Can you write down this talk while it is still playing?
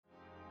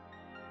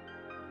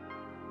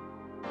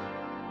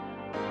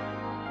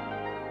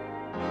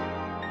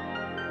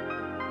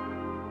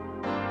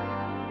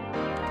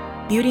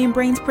Beauty and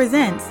Brains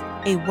presents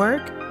A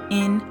Work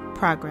in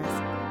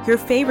Progress, your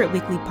favorite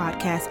weekly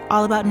podcast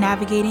all about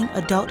navigating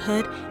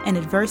adulthood and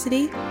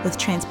adversity with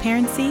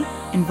transparency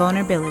and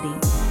vulnerability.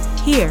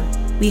 Here,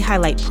 we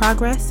highlight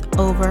progress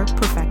over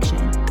perfection.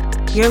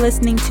 You're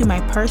listening to my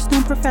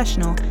personal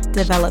professional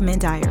development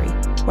diary,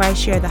 where I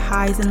share the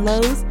highs and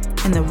lows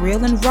and the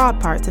real and raw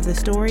parts of the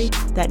story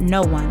that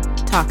no one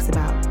talks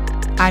about.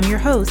 I'm your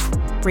host,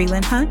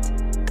 Breland Hunt,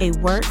 A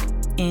Work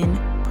in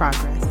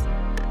Progress.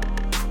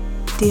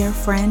 Dear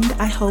friend,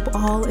 I hope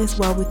all is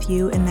well with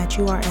you and that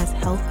you are as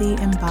healthy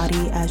in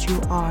body as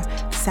you are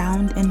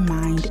sound in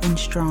mind and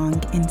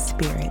strong in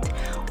spirit.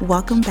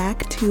 Welcome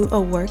back to A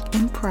Work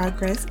in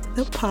Progress,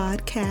 the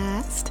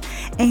podcast,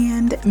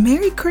 and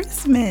Merry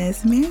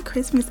Christmas. Merry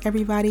Christmas,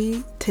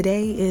 everybody.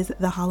 Today is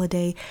the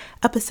holiday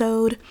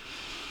episode.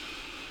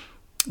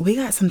 We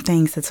got some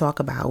things to talk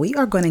about. We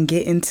are going to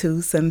get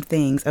into some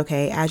things,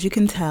 okay? As you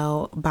can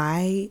tell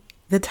by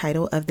the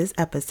title of this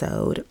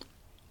episode,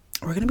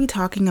 we're going to be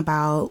talking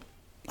about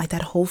like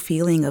that whole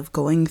feeling of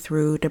going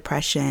through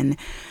depression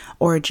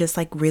or just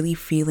like really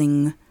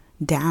feeling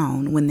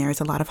down when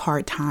there's a lot of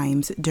hard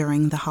times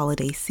during the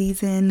holiday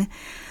season,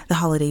 the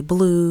holiday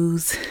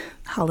blues,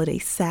 holiday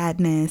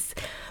sadness,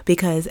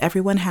 because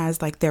everyone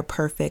has like their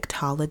perfect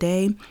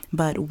holiday.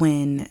 But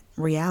when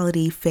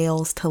reality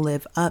fails to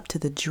live up to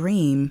the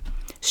dream,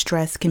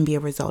 stress can be a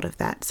result of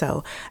that.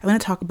 So I'm going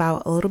to talk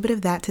about a little bit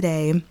of that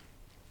today.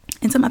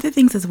 And some other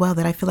things as well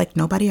that I feel like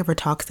nobody ever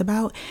talks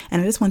about.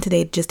 And I just want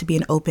today just to be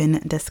an open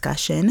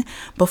discussion.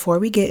 Before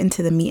we get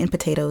into the meat and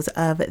potatoes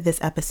of this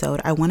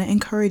episode, I want to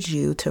encourage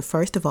you to,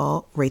 first of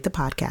all, rate the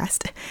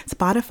podcast.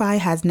 Spotify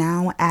has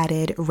now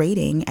added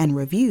rating and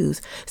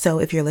reviews. So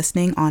if you're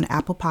listening on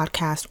Apple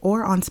Podcast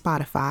or on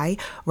Spotify,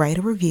 write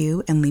a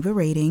review and leave a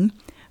rating.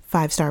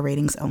 5-star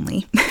ratings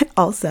only.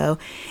 Also,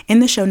 in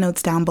the show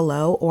notes down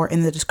below or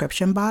in the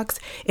description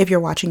box, if you're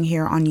watching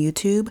here on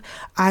YouTube,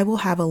 I will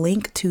have a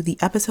link to the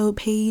episode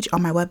page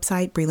on my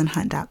website,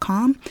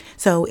 brelandhunt.com.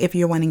 So if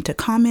you're wanting to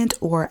comment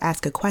or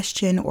ask a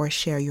question or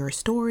share your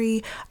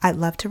story, I'd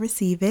love to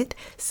receive it.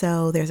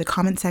 So there's a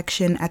comment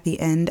section at the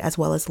end as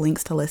well as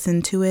links to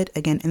listen to it,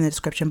 again, in the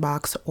description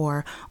box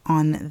or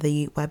on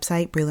the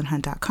website,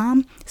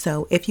 brelandhunt.com.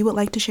 So if you would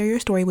like to share your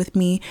story with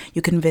me,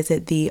 you can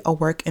visit the A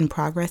Work in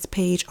Progress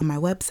page on my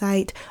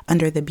website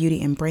under the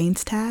Beauty and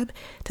Brains tab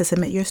to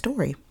submit your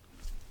story.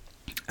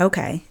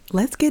 Okay,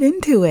 let's get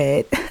into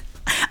it.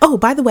 Oh,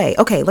 by the way,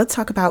 okay, let's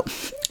talk about,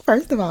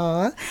 first of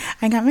all,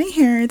 I got my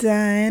hair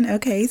done.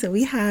 Okay, so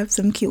we have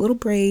some cute little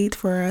braids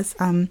for us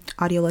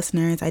audio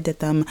listeners. I did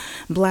them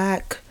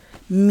black,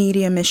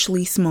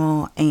 medium-ishly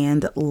small,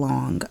 and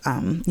long.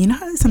 You know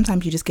how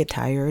sometimes you just get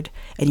tired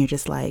and you're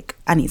just like,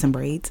 I need some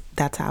braids?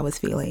 That's how I was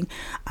feeling.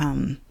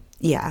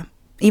 Yeah.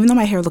 Even though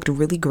my hair looked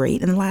really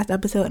great in the last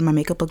episode and my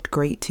makeup looked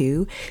great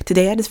too,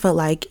 today I just felt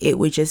like it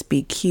would just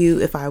be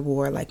cute if I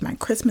wore like my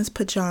Christmas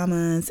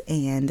pajamas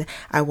and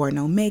I wore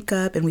no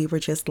makeup and we were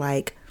just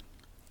I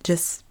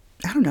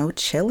don't know,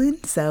 chilling.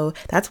 So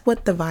that's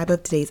what the vibe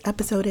of today's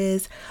episode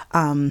is.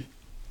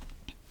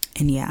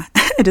 And yeah,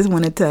 I just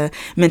wanted to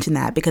mention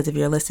that because if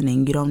you're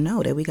listening, you don't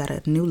know that we got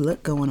a new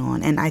look going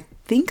on. And I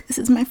think this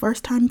is my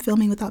first time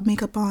filming without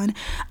makeup on.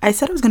 I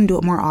said I was going to do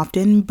it more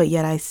often, but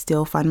yet I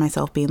still find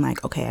myself being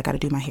like, okay, I got to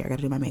do my hair, I got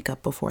to do my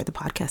makeup before the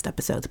podcast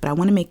episodes. But I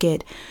want to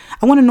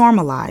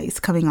normalize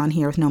coming on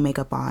here with no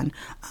makeup on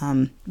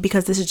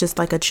because this is just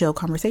like a chill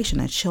conversation,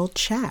 a chill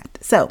chat.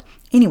 So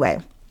anyway,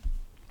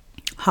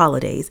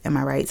 holidays, am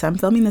I right? So I'm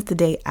filming this the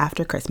day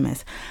after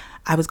Christmas.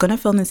 I was going to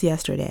film this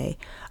yesterday,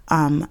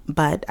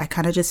 but I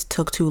kind of just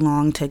took too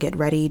long to get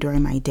ready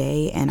during my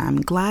day, and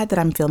I'm glad that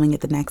I'm filming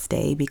it the next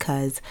day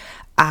because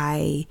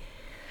I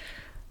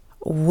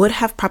would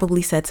have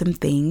probably said some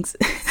things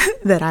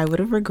that I would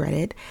have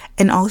regretted.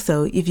 And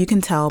also, if you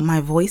can tell,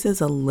 my voice is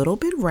a little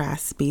bit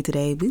raspy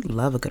today. We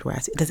love a good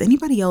raspy. Does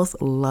anybody else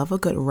love a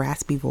good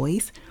raspy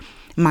voice?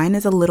 Mine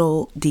is a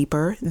little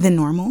deeper than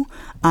normal.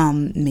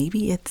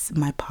 Maybe it's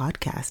my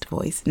podcast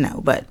voice.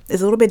 No, but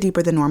it's a little bit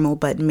deeper than normal,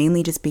 but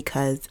mainly just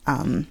because,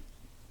 I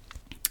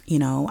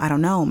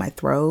don't know, my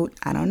throat,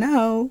 I don't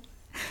know.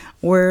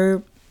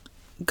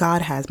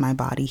 God has my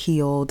body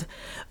healed.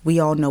 We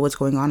all know what's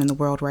going on in the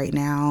world right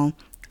now.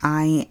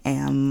 I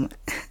am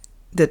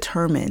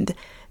determined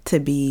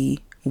to be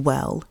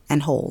well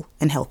and whole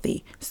and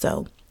healthy.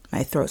 So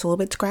my throat's a little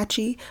bit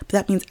scratchy, but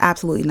that means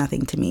absolutely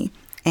nothing to me.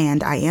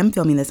 And I am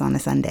filming this on a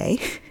Sunday.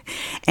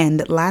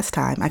 And last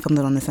time I filmed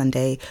it on a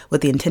Sunday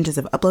with the intentions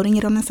of uploading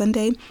it on a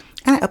Sunday.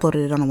 And I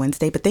uploaded it on a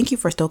Wednesday. But thank you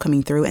for still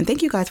coming through. And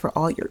thank you guys for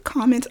all your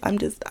comments.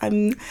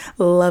 I'm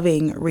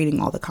loving reading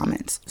all the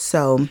comments.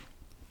 So,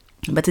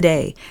 but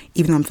today,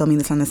 even though I'm filming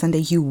this on a Sunday,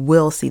 you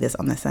will see this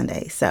on the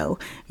Sunday. So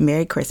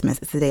Merry Christmas.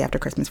 It's the day after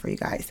Christmas for you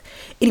guys.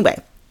 Anyway,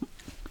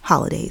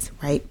 holidays,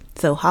 right?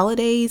 So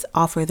holidays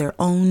offer their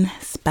own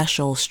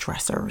special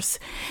stressors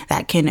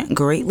that can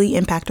greatly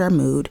impact our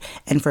mood.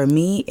 And for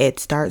me, it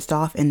starts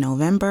off in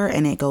November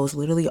and it goes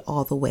literally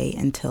all the way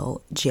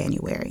until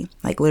January,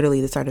 like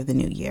literally the start of the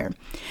new year.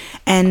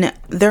 And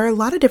there are a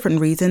lot of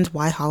different reasons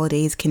why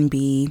holidays can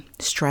be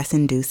stress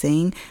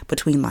inducing,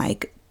 between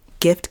like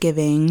gift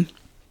giving,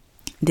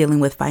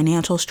 dealing with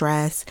financial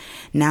stress,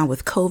 now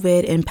with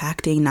COVID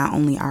impacting not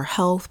only our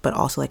health, but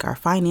also like our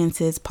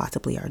finances,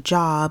 possibly our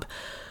job,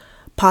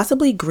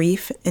 possibly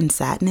grief and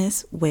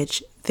sadness,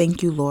 which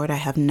thank you, Lord, I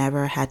have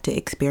never had to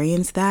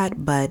experience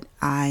that, but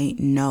I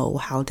know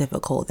how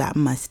difficult that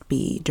must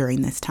be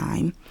during this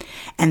time.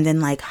 And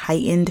then like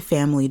heightened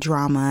family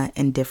drama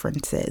and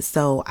differences.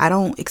 So I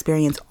don't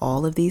experience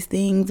all of these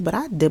things, but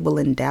I dibble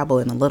and dabble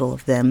in a little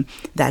of them.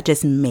 That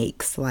just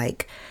makes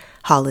like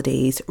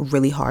holidays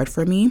really hard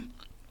for me.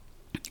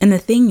 And the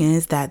thing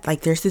is that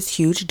like there's this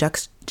huge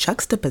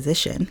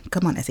juxtaposition.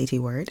 Come on, SAT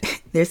word.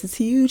 There's this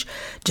huge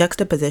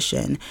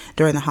juxtaposition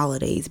during the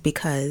holidays,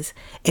 because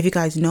if you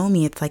guys know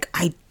me, it's like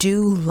I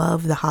do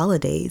love the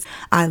holidays.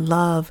 I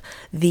love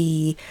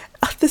the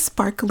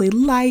sparkly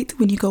light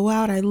when you go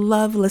out. I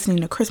love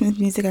listening to Christmas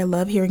music. I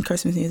love hearing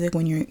Christmas music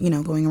when you're,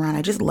 going around.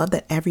 I just love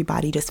that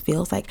everybody just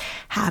feels like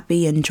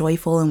happy and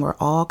joyful, and we're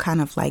all kind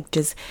of like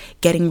just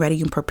getting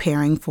ready and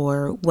preparing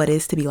for what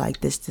is to be like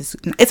this.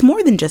 It's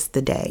more than just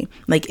the day.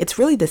 Like it's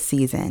really the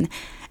season.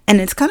 And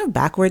it's kind of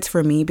backwards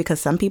for me,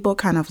 because some people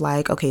kind of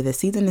like, okay, the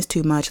season is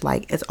too much.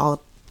 Like it's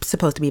all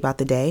supposed to be about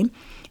the day.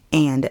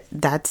 And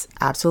that's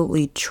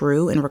absolutely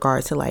true in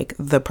regards to like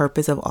the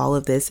purpose of all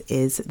of this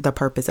is the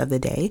purpose of the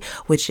day,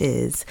 which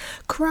is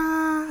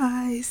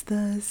Christ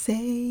the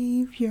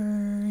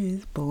Savior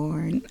is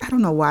born. I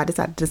don't know why I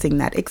decided to sing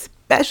that,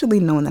 especially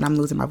knowing that I'm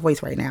losing my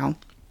voice right now.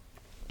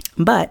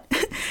 But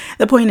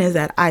the point is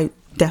that I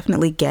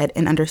definitely get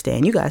and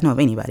understand. You guys know, of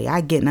anybody,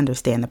 I get and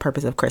understand the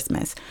purpose of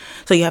Christmas.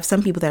 So you have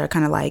some people that are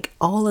kind of like,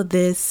 all of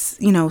this,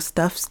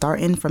 stuff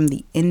starting from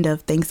the end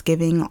of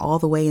Thanksgiving all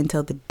the way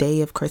until the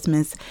day of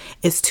Christmas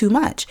is too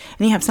much.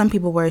 And you have some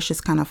people where it's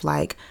just kind of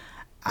like,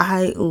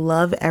 I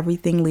love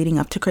everything leading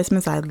up to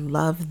Christmas. I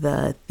love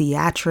the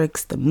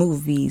theatrics, the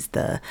movies,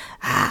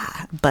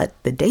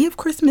 but the day of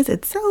Christmas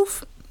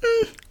itself,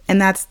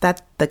 and that's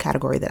the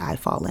category that I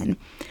fall in.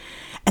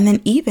 And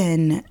then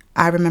even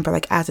I remember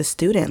like as a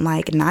student,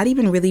 like not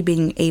even really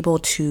being able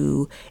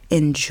to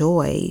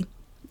enjoy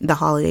the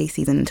holiday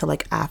season until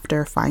like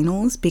after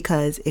finals,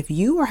 because if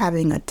you are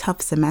having a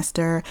tough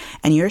semester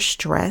and you're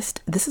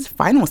stressed, this is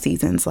final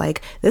seasons.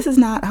 Like this is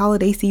not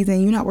holiday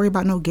season. You're not worried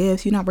about no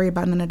gifts. You're not worried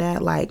about none of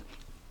that. Like,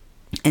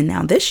 and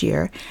now this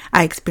year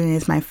I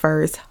experienced my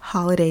first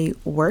holiday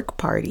work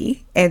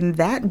party, and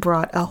that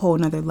brought a whole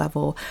nother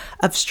level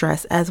of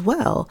stress as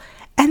well.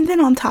 And then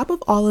on top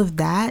of all of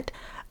that,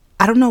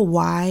 I don't know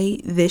why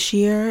this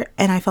year,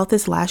 and I felt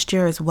this last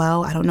year as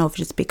well. I don't know if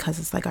just because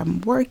it's like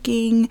I'm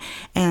working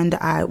and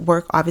I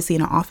work obviously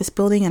in an office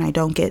building, and I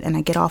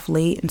get off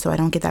late, and so I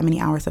don't get that many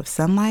hours of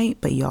sunlight.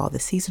 But y'all, the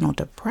seasonal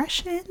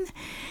depression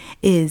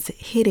is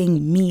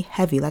hitting me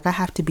heavy. Like I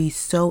have to be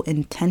so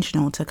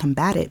intentional to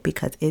combat it,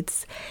 because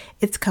it's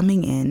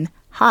coming in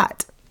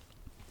hot.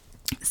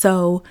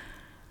 So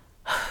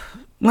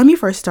let me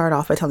first start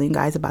off by telling you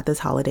guys about this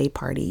holiday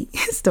party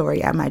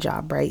story at my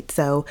job, right?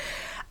 So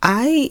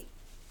I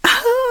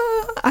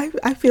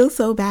feel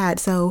so bad.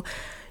 So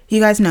you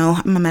guys know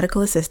I'm a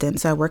medical assistant,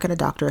 so I work at a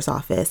doctor's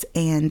office.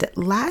 And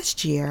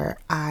last year,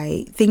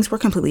 things were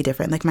completely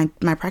different. Like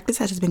my practice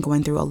has just been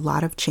going through a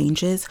lot of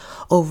changes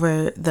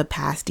over the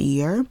past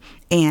year,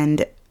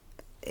 and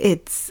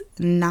it's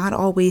not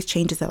always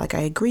changes that like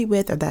I agree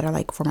with or that are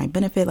like for my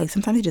benefit. Like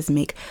sometimes they just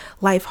make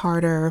life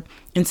harder.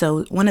 And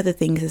so one of the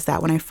things is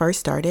that when I first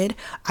started,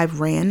 I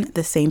ran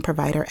the same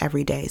provider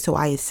every day. So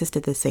I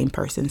assisted the same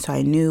person. So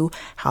I knew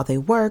how they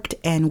worked,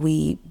 and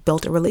we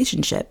built a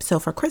relationship. So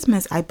for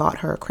Christmas, I bought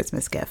her a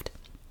Christmas gift,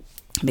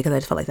 because I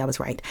just felt like that was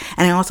right.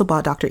 And I also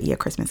bought Dr. E a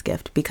Christmas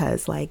gift,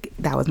 because like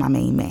that was my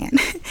main man.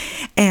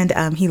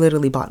 And he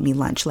literally bought me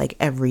lunch like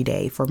every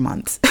day for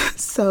months.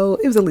 So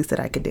it was the least that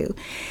I could do.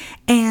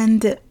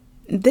 And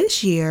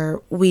this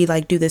year we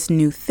like do this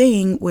new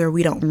thing where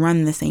we don't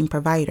run the same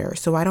provider.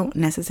 So I don't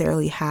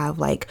necessarily have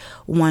like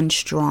one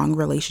strong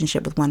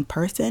relationship with one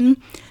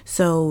person.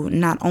 So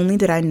not only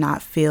did I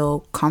not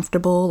feel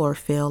comfortable or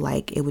feel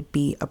like it would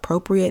be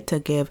appropriate to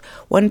give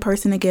one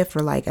person a gift,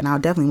 or like, and I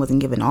definitely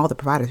wasn't giving all the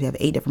providers. We have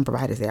 8 different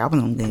providers there. I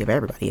wasn't going to give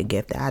everybody a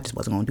gift. I just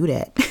wasn't going to do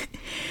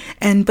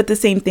that. But the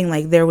same thing,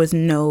 like there was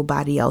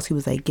nobody else who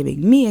was like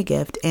giving me a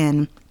gift.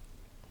 And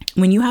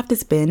when you have to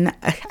spend,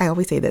 I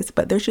always say this,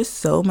 but there's just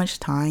so much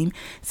time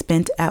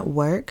spent at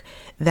work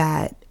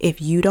that if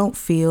you don't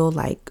feel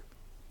like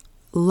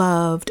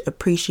loved,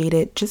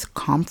 appreciated, just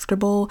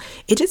comfortable,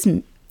 it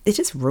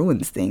just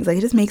ruins things. Like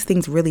it just makes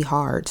things really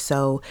hard.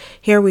 So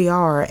here we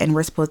are, and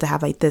we're supposed to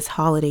have like this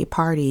holiday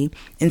party.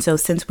 And so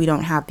since we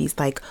don't have these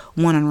like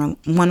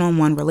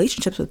one-on-one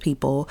relationships with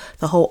people,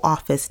 the whole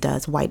office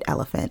does white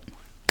elephant.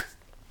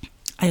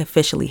 I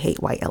officially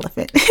hate White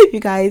Elephant. If you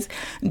guys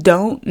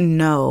don't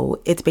know,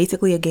 it's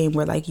basically a game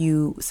where like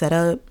you set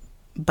a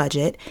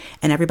budget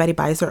and everybody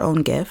buys their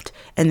own gift,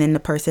 and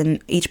then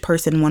each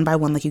person one by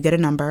one, like you get a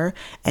number,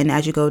 and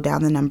as you go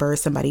down the number,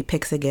 somebody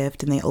picks a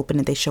gift and they open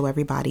it, they show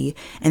everybody,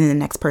 and then the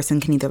next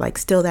person can either like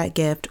steal that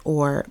gift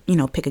or, you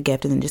know, pick a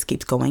gift, and then just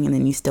keeps going, and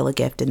then you steal a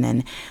gift, and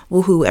then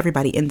woohoo,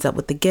 everybody ends up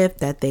with the gift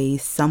that they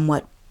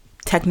somewhat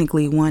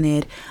technically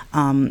wanted,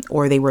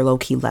 or they were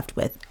low-key left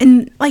with.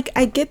 And like,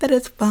 I get that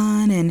it's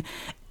fun and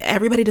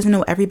everybody doesn't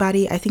know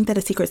everybody. I think that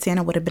a Secret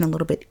Santa would have been a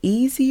little bit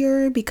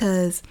easier,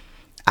 because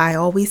I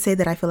always say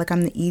that I feel like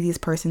I'm the easiest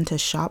person to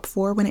shop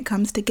for when it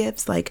comes to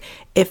gifts. Like,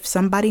 if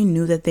somebody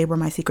knew that they were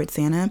my Secret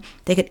Santa,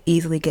 they could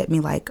easily get me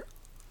like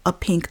a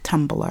pink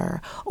tumbler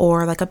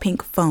or like a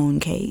pink phone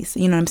case,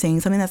 you know what I'm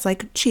saying? Something that's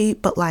like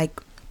cheap, but like,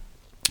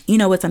 you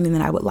know, it's something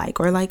that I would like,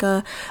 or like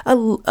a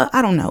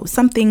I don't know,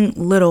 something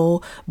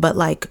little but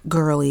like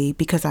girly,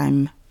 because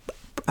I'm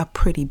a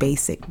pretty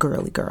basic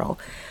girly girl.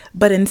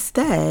 But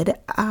instead,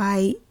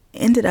 I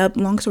ended up,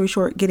 long story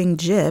short, getting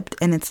gypped.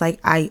 And it's like,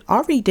 I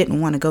already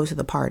didn't want to go to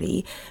the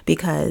party,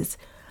 because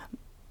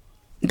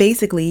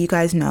basically, you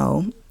guys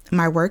know,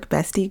 my work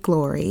bestie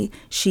Glory,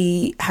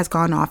 she has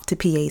gone off to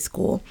PA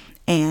school,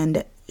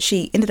 and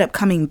she ended up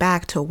coming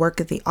back to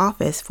work at the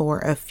office for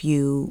a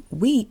few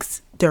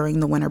weeks during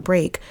the winter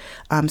break,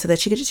 so that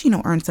she could just, you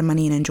know, earn some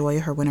money and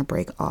enjoy her winter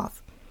break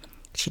off.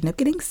 She ended up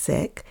getting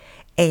sick,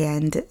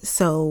 and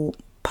so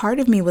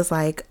part of me was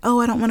like, oh,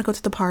 I don't want to go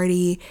to the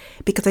party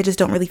because I just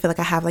don't really feel like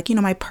I have, like, you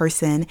know, my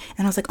person. And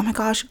I was like, oh my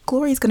gosh,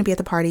 Glory's going to be at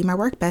the party, my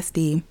work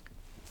bestie.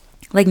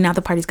 Like, now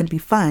the party's going to be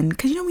fun.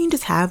 Because, you know, when you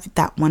just have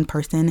that one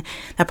person,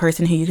 that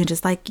person who you can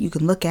just, like, you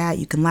can look at,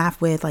 you can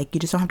laugh with, like, you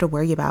just don't have to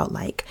worry about,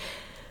 like,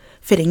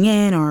 fitting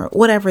in or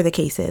whatever the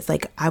case is.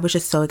 Like, I was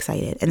just so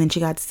excited. And then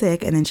she got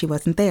sick, and then she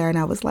wasn't there. And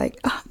I was like,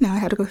 oh, now I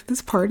had to go to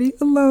this party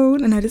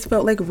alone. And I just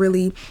felt like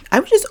really, I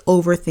was just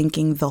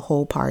overthinking the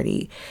whole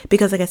party,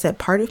 because like I said,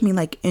 part of me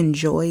like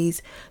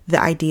enjoys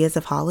the ideas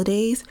of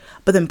holidays,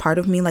 but then part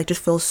of me like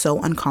just feels so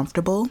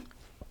uncomfortable.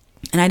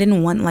 And I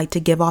didn't want like to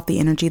give off the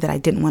energy that I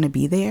didn't want to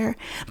be there.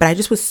 But I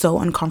just was so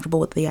uncomfortable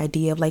with the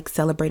idea of like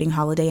celebrating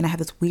holiday. And I have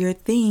this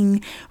weird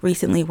thing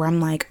recently where I'm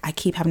like, I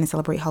keep having to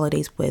celebrate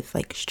holidays with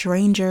like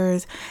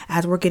strangers.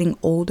 As we're getting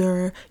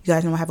older, you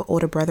guys know I have an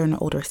older brother and an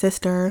older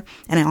sister.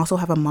 And I also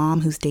have a mom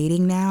who's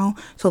dating now.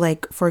 So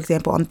like, for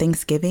example, on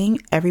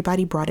Thanksgiving,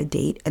 everybody brought a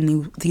date,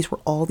 and these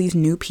were all these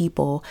new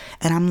people.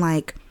 And I'm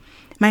like,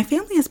 my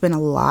family has been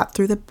a lot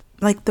through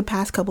the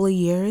past couple of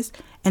years.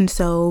 And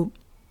so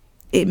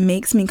it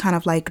makes me kind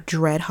of like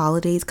dread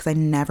holidays, because I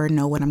never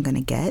know what I'm going to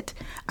get.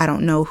 I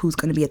don't know who's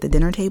going to be at the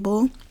dinner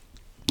table.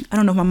 I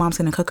don't know if my mom's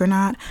going to cook or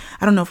not.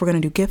 I don't know if we're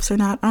going to do gifts or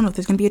not. I don't know if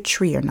there's going to be a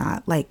tree or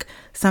not. Like,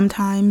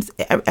 sometimes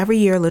every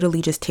year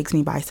literally just takes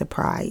me by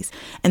surprise.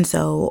 And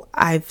so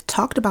I've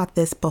talked about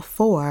this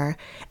before.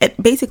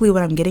 Basically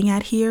what I'm getting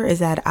at here is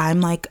that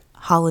I'm like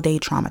holiday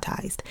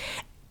traumatized.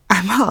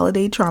 I'm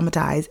holiday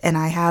traumatized, and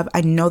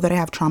I know that I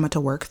have trauma to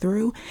work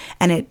through,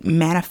 and it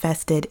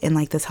manifested in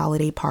like this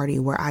holiday party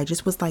where I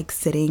just was like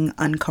sitting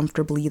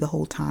uncomfortably the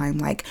whole time,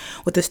 like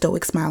with a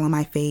stoic smile on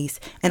my face.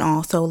 And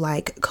also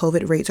like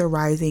COVID rates are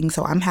rising,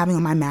 so I'm having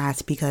on my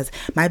mask because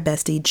my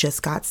bestie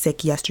just got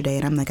sick yesterday,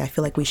 and I'm like, I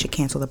feel like we should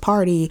cancel the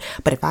party.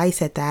 But if I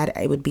said that,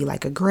 it would be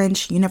like a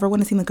Grinch. You never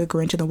want to seem like a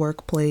Grinch in the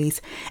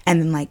workplace.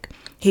 And then like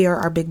here,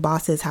 our big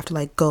bosses have to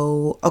like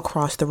go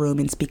across the room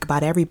and speak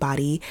about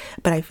everybody.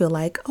 But I feel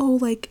like, oh,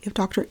 like if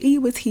Dr. E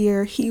was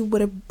here, he would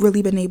have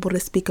really been able to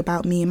speak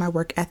about me and my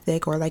work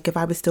ethic, or like if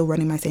I was still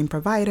running my same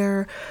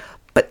provider.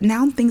 But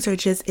now things are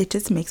it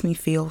just makes me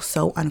feel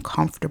so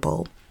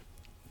uncomfortable,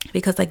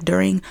 because like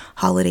during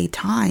holiday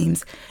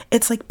times,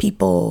 it's like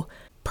people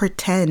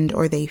pretend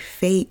or they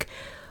fake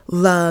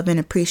love and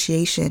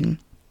appreciation,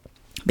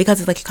 because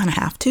it's like you kind of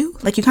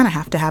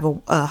have to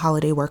have a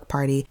holiday work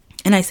party.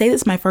 And I say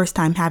this is my first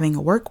time having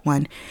a work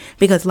one,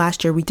 because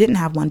last year we didn't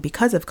have one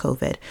because of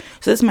COVID.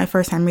 So this is my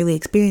first time really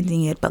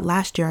experiencing it. But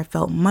last year I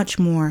felt much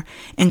more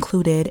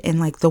included in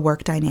like the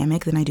work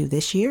dynamic than I do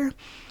this year.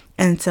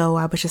 And so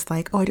I was just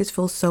like, oh, I just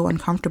feel so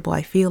uncomfortable.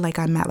 I feel like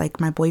I'm at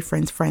like my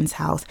boyfriend's friend's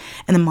house.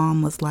 And the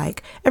mom was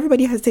like,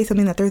 everybody has to say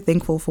something that they're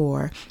thankful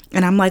for.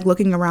 And I'm like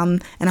looking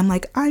around and I'm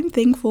like, I'm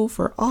thankful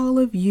for all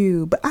of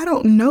you, but I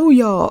don't know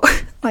y'all.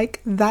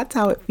 Like, that's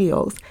how it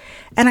feels.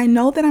 And I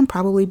know that I'm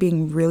probably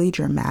being really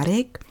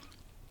dramatic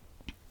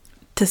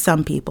to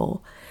some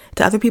people.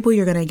 To other people,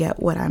 you're going to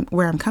get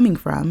where I'm coming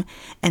from.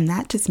 And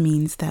that just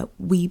means that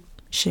we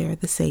share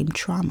the same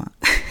trauma.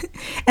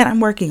 And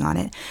I'm working on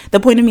it. The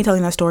point of me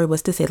telling that story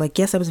was to say, like,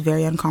 yes, I was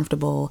very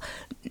uncomfortable.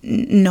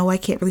 No, I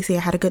can't really say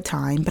I had a good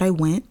time, but I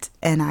went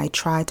and I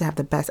tried to have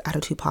the best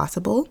attitude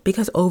possible,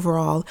 because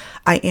overall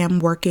I am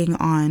working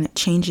on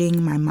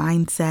changing my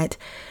mindset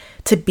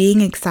to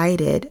being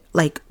excited.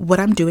 Like, what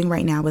I'm doing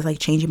right now is like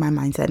changing my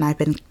mindset, and I've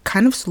been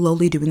kind of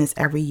slowly doing this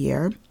every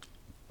year,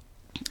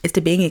 is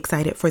to being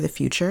excited for the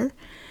future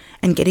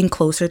and getting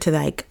closer to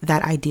like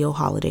that ideal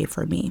holiday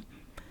for me.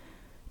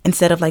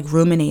 instead of like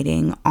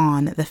ruminating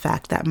on the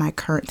fact that my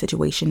current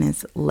situation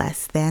is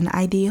less than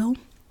ideal.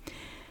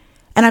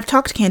 And I've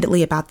talked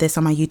candidly about this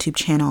on my YouTube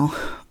channel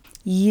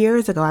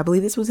years ago. I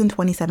believe this was in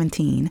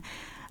 2017.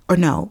 Or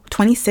no,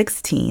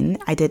 2016,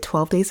 I did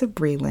 12 Days of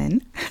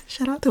Breland.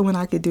 Shout out to when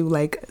I could do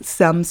like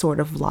some sort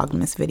of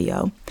Vlogmas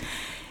video.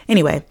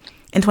 Anyway,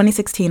 in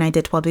 2016, I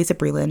did 12 Days of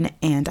Breland,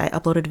 and I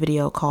uploaded a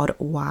video called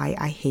Why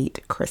I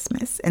Hate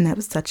Christmas. And that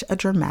was such a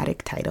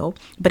dramatic title,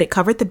 but it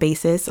covered the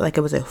basis, like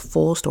it was a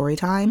full story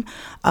time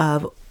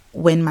of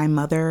when my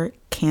mother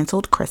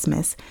canceled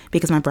Christmas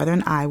because my brother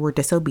and I were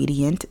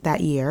disobedient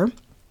that year.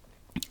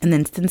 And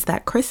then since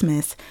that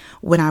Christmas,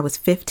 when I was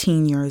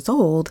 15 years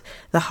old,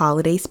 the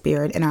holiday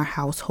spirit in our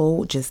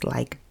household just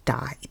like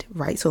died,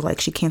 right? So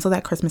like she canceled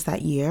that Christmas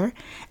that year,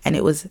 and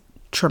it was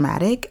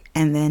traumatic.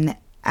 And then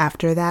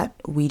after that,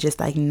 we just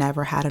like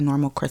never had a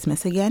normal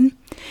Christmas again.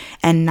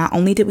 And not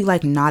only did we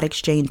like not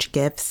exchange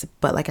gifts,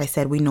 but like I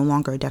said, we no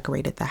longer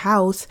decorated the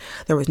house.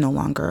 There was no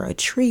longer a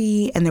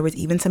tree. And there was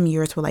even some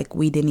years where like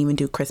we didn't even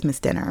do Christmas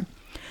dinner.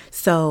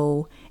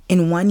 So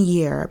in 1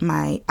 year,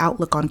 my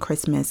outlook on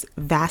Christmas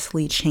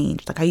vastly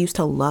changed. Like I used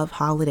to love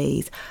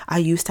holidays. I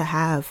used to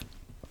have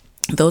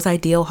those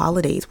ideal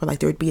holidays where like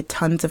there would be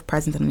tons of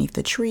presents underneath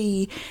the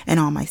tree, and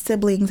all my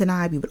siblings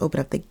and we would open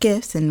up the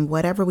gifts, and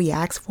whatever we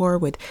asked for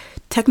would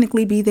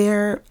technically be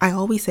there. I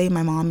always say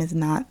my mom is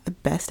not the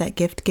best at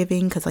gift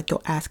giving because like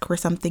you'll ask for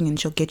something and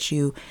she'll get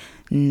you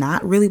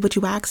not really what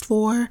you asked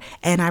for.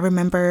 And I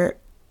remember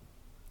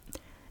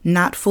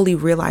not fully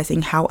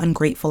realizing how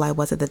ungrateful I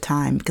was at the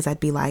time, because I'd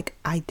be like,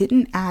 I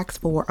didn't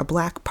ask for a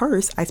black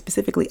purse. I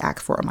specifically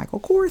asked for a Michael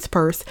Kors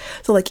purse.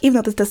 So like, even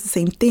though this does the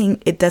same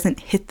thing, it doesn't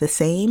hit the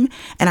same.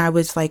 And I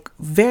was like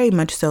very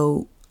much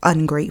so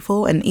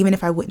ungrateful. And even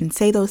if I wouldn't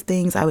say those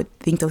things, I would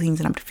think those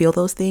things and I would feel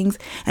those things.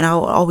 And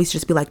I'll always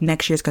just be like,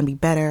 next year's going to be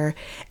better.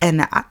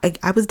 And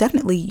I was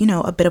definitely, you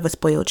know, a bit of a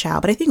spoiled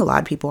child, but I think a lot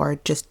of people are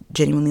just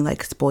genuinely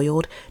like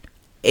spoiled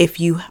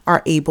if you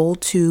are able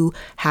to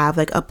have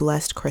like a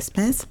blessed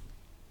Christmas.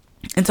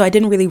 And so I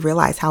didn't really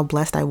realize how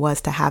blessed I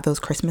was to have those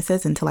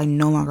Christmases until I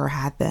no longer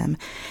had them.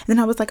 And then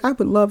I was like, I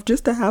would love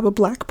just to have a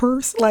black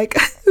purse. Like,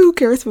 who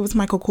cares if it was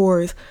Michael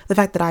Kors? The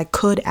fact that I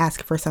could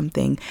ask for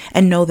something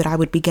and know that I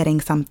would be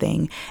getting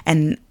something,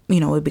 and,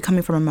 you know, it would be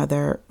coming from a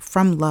mother,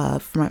 from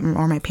love,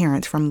 or my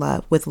parents from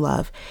love, with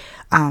love.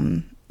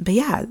 But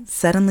yeah,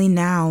 suddenly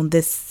now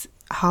this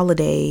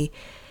holiday,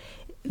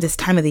 this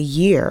time of the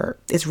year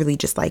is really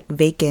just like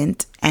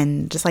vacant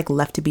and just like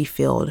left to be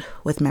filled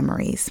with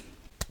memories.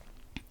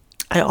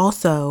 I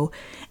also,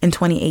 in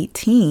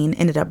 2018,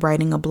 ended up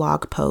writing a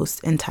blog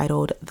post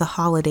entitled The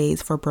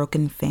Holidays for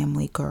Broken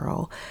Family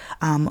Girl,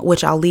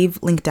 which I'll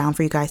leave linked down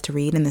for you guys to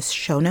read in the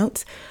show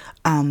notes.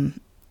 And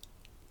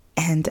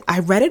I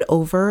read it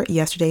over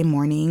yesterday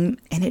morning,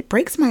 and it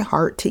breaks my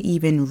heart to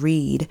even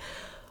read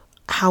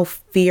how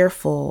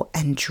fearful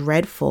and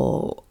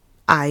dreadful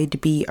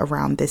I'd be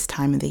around this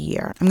time of the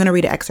year. I'm going to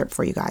read an excerpt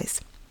for you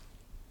guys.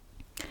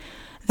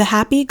 The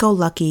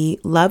happy-go-lucky,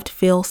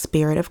 love-filled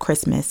spirit of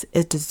Christmas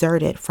is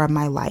deserted from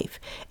my life,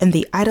 and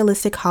the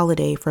idealistic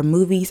holiday for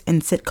movies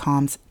and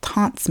sitcoms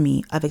taunts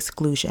me of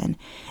exclusion.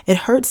 It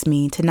hurts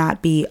me to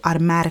not be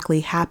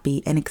automatically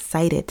happy and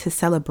excited to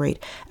celebrate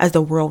as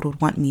the world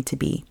would want me to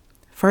be.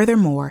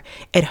 Furthermore,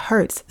 it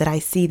hurts that I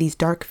see these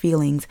dark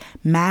feelings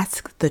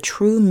mask the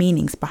true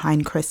meanings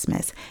behind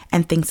Christmas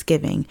and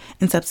Thanksgiving,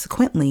 and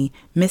subsequently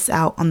miss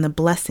out on the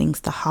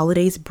blessings the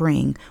holidays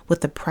bring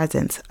with the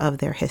presence of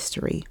their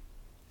history.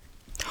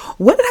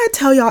 What did I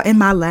tell y'all in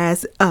my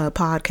last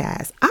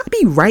podcast? I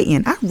be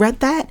writing. I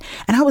read that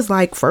and I was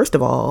like, first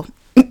of all,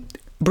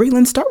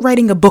 Breland, start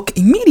writing a book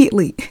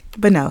immediately.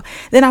 But no,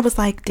 then I was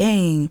like,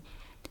 dang,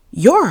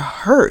 you're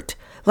hurt.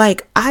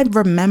 Like, I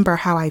remember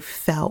how I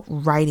felt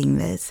writing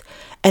this,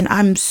 and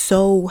I'm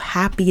so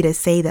happy to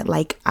say that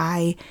like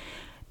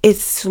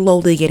it's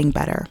slowly getting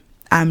better.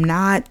 I'm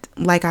not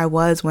like I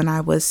was when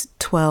I was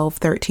 12,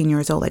 13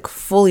 years old, like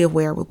fully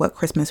aware of what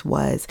Christmas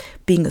was,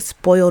 being a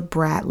spoiled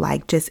brat,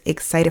 like just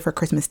excited for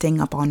Christmas, staying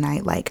up all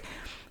night. Like,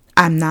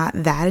 I'm not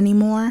that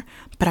anymore,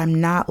 but I'm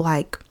not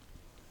like,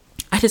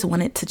 I just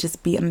want it to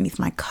just be underneath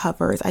my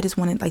covers. I just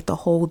wanted like the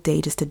whole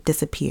day just to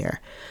disappear.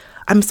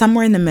 I'm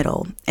somewhere in the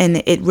middle,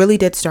 and it really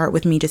did start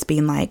with me just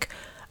being like,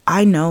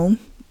 I know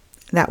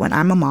that when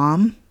I'm a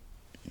mom,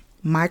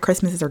 my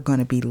Christmases are going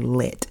to be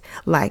lit.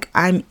 Like,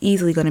 I'm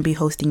easily going to be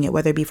hosting it,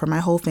 whether it be for my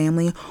whole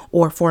family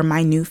or for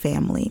my new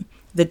family.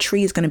 The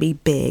tree is going to be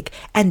big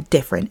and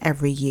different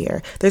every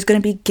year. There's going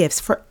to be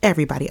gifts for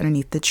everybody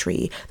underneath the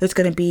tree. There's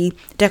going to be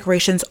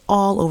decorations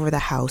all over the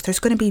house. There's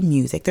going to be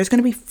music. There's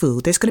going to be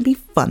food. There's going to be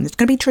fun. There's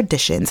going to be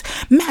traditions,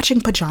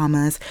 matching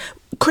pajamas,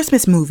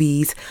 Christmas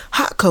movies,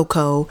 hot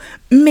cocoa,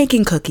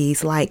 making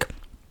cookies. Like,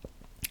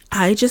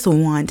 I just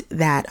want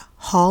that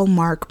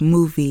Hallmark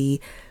movie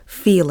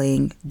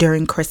feeling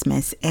during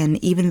Christmas.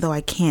 And even though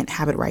I can't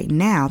have it right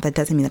now, that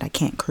doesn't mean that I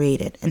can't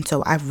create it. And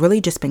so I've really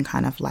just been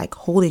kind of like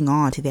holding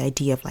on to the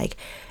idea of like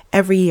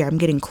every year I'm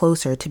getting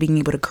closer to being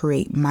able to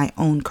create my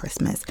own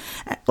Christmas.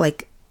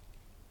 Like,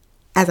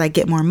 as I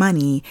get more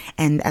money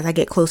and as I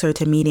get closer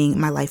to meeting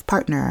my life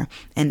partner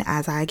and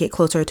as I get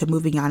closer to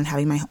moving on and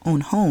having my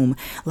own home,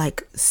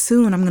 like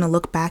soon I'm going to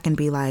look back and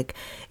be like,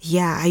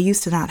 yeah, I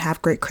used to not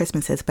have great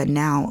Christmases, but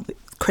now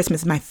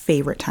Christmas is my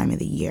favorite time of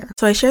the year.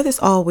 So I share this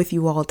all with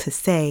you all to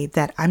say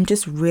that I'm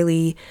just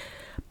really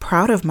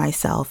proud of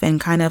myself,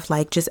 and kind of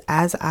like, just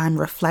as I'm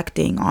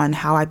reflecting on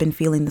how I've been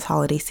feeling this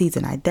holiday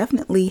season, I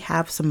definitely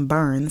have some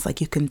burns.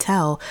 Like, you can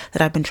tell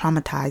that I've been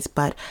traumatized,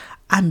 but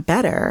I'm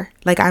better.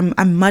 Like,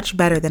 I'm much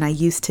better than I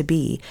used to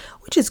be,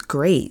 which is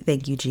great.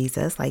 Thank you,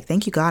 Jesus. Like,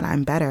 thank you, God,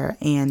 I'm better.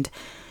 And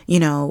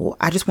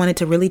I just wanted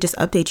to really just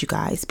update you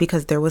guys,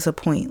 because there was a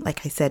point,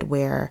 like I said,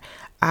 where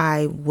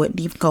I wouldn't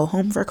even go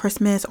home for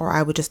Christmas, or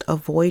I would just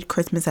avoid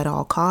Christmas at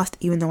all costs,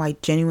 even though I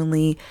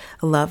genuinely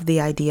love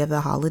the idea of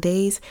the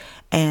holidays.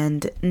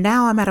 And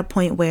now I'm at a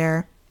point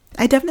where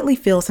I definitely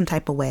feel some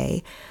type of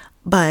way,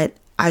 but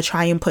I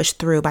try and push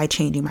through by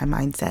changing my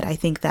mindset. I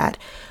think that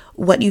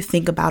what you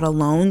think about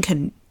alone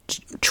can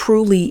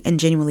truly and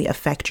genuinely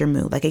affect your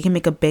mood. Like, it can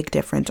make a big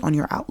difference on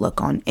your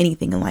outlook on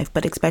anything in life,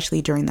 but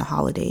especially during the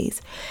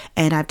holidays.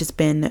 And I've just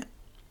been,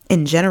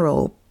 in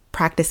general,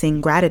 practicing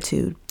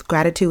gratitude.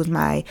 Gratitude was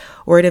my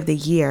word of the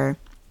year.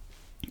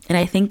 And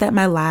I think that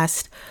my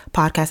last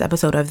podcast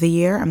episode of the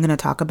year, I'm going to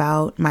talk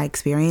about my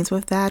experience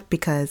with that,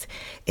 because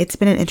it's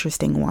been an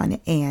interesting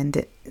one.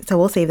 And so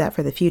we'll save that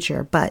for the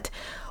future. But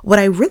what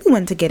I really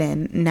wanted to get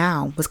in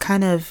now was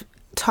kind of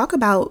talk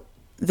about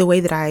the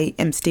way that I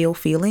am still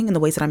feeling and the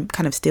ways that I'm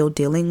kind of still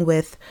dealing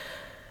with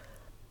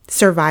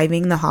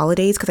surviving the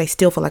holidays, because I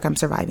still feel like I'm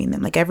surviving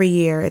them. Like, every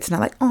year, it's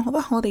not like, oh,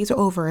 the holidays are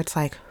over. It's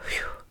like,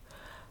 whew,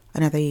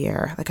 another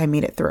year. Like, I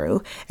made it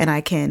through, and I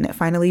can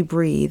finally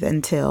breathe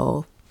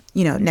until,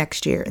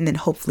 next year. And then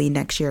hopefully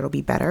next year it'll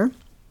be better.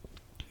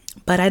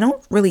 But I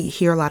don't really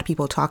hear a lot of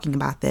people talking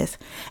about this.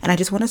 And I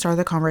just want to start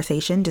the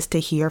conversation just to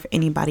hear if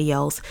anybody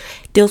else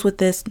deals with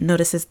this,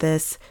 notices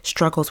this,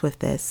 struggles with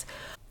this.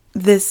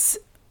 This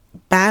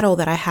battle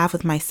that I have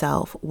with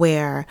myself,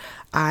 where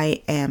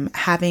I am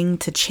having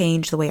to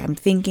change the way I'm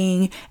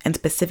thinking and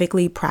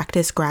specifically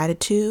practice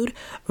gratitude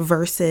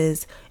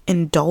versus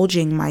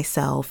indulging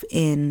myself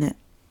in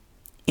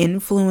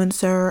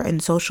influencer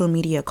and social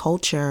media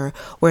culture,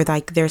 where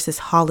like there's this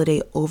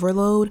holiday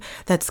overload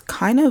that's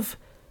kind of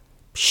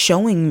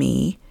showing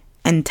me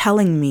and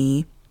telling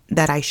me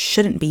that I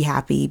shouldn't be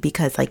happy,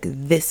 because like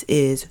this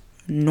is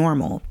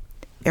normal,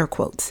 air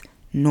quotes,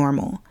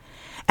 normal.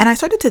 And I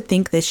started to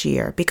think this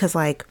year, because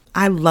like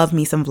I love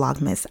me some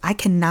Vlogmas. I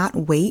cannot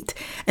wait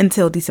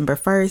until December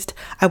 1st.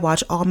 I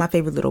watch all my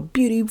favorite little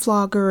beauty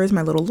vloggers,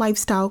 my little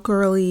lifestyle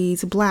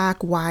girlies,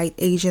 Black, white,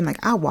 Asian.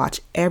 Like, I watch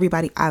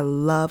everybody. I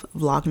love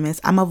Vlogmas.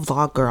 I'm a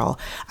vlog girl.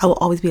 I will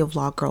always be a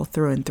vlog girl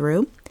through and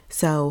through.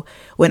 So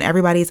when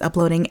everybody's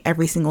uploading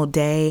every single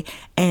day,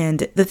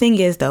 and the thing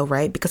is though,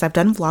 right, because I've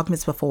done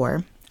Vlogmas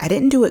before, I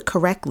didn't do it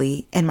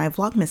correctly, and my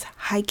Vlogmas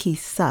high-key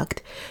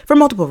sucked for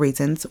multiple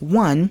reasons.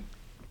 One,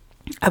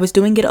 I was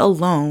doing it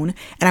alone,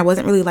 and I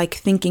wasn't really like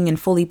thinking and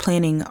fully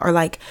planning, or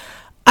like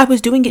I was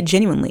doing it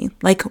genuinely.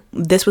 Like,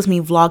 this was me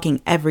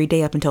vlogging every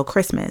day up until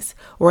Christmas.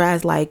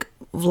 Whereas like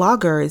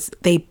vloggers,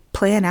 they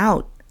plan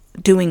out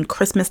doing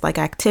Christmas-like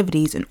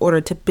activities in order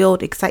to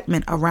build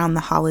excitement around the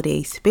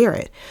holiday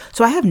spirit.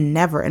 So I have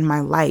never in my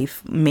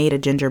life made a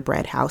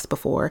gingerbread house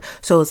before.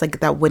 So it's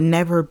like that would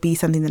never be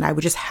something that I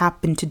would just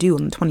happen to do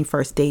on the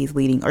 25 days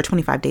leading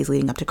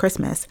up to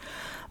Christmas.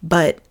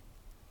 But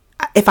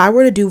if I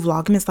were to do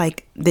Vlogmas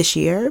like this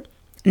year,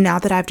 now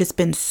that I've just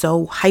been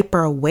so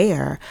hyper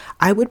aware,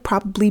 I would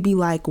probably be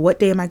like, what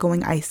day am I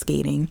going ice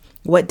skating?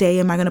 What day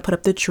am I going to put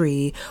up the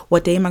tree?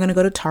 What day am I going to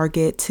go to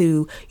Target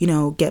to,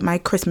 get my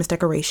Christmas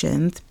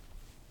decorations?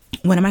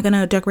 When am I going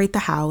to decorate the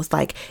house?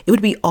 Like, it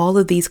would be all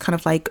of these kind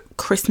of like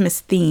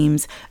Christmas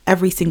themes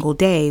every single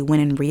day, when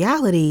in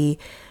reality,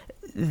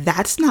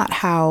 that's not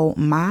how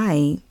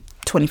my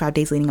 25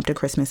 days leading up to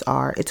Christmas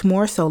are. It's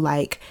more so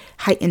like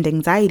heightened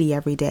anxiety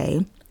every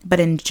day. But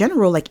in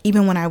general, like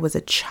even when I was a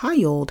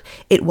child,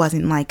 it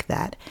wasn't like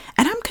that.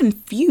 And I'm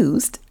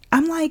confused.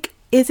 I'm like,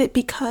 is it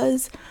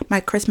because my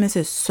Christmas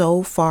is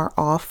so far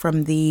off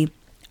from the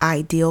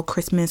ideal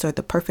Christmas or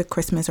the perfect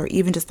Christmas, or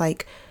even just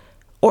like,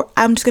 or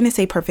I'm just going to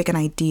say perfect and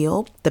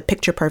ideal, the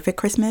picture perfect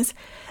Christmas,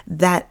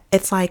 that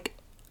it's like,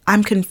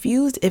 I'm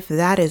confused if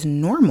that is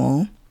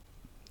normal,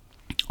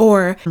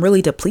 or I'm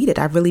really depleted.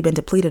 I've really been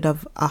depleted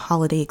of a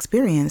holiday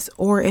experience,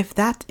 or if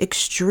that's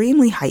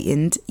extremely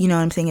heightened, you know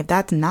what I'm saying? If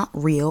that's not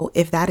real,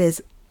 if that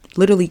is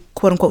literally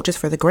quote unquote just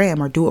for the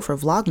gram or do it for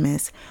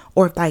Vlogmas,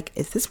 or if like,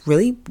 is this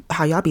really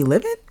how y'all be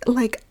living?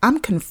 Like, I'm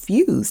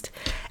confused.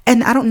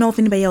 And I don't know if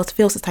anybody else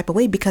feels this type of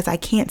way, because I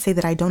can't say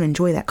that I don't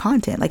enjoy that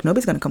content. Like,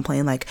 nobody's going to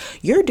complain like,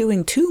 you're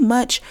doing too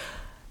much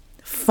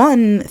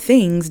fun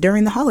things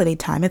during the holiday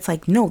time. It's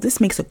like, no, this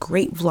makes a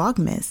great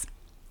Vlogmas.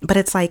 But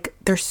it's like,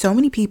 there's so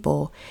many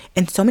people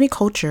and so many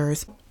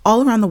cultures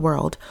all around the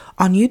world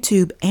on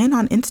YouTube and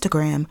on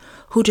Instagram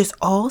who just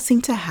all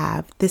seem to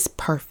have this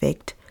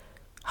perfect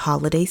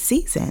holiday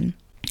season.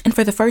 And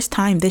for the first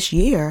time this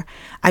year,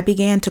 I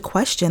began to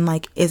question,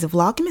 like, is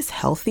Vlogmas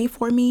healthy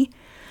for me?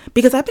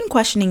 Because I've been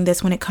questioning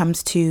this when it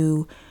comes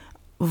to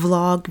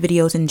vlog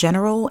videos in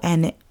general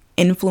and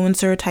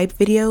influencer type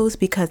videos,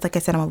 because like I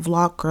said, I'm a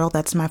vlog girl.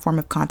 That's my form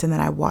of content that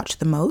I watch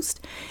the most.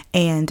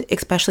 And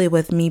especially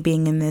with me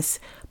being in this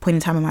point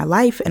in time in my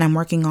life and I'm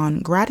working on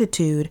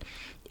gratitude,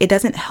 it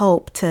doesn't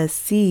help to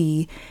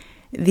see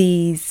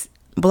these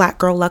Black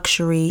girl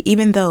luxury,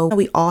 even though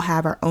we all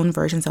have our own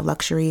versions of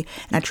luxury,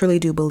 and I truly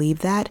do believe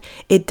that,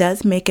 it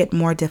does make it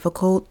more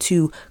difficult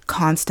to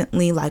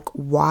constantly like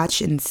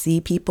watch and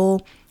see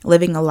people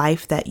living a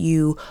life that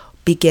you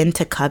begin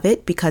to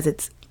covet, because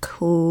it's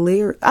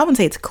clear, I wouldn't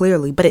say it's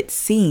clearly, but it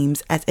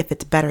seems as if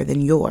it's better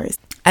than yours.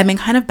 I've been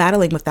kind of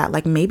battling with that.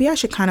 Like, maybe I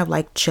should kind of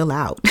like chill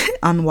out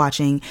on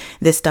watching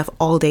this stuff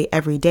all day,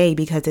 every day,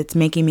 because it's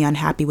making me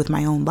unhappy with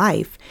my own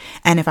life.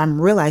 And if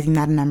I'm realizing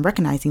that and I'm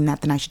recognizing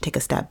that, then I should take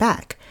a step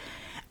back.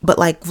 But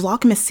like,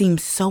 Vlogmas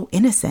seems so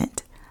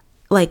innocent.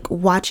 Like,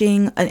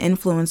 watching an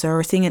influencer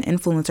or seeing an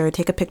influencer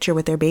take a picture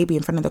with their baby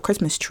in front of the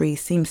Christmas tree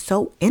seems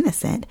so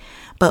innocent.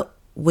 But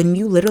when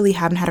you literally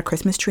haven't had a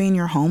Christmas tree in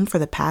your home for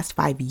the past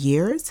 5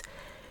 years,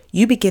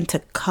 you begin to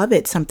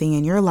covet something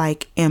and you're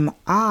like, am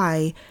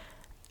I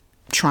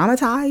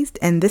traumatized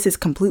and this is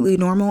completely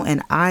normal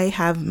and I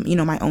have,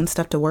 my own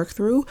stuff to work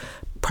through?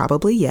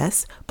 Probably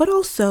yes. But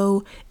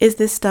also, is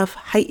this stuff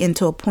heightened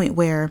to a point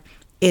where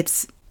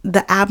it's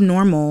the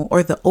abnormal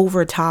or the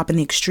over top and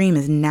the extreme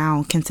is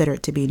now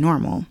considered to be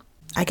normal?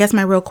 I guess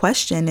my real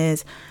question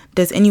is,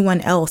 does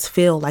anyone else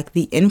feel like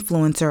the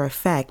influencer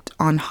effect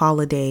on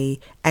holiday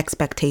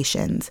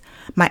expectations?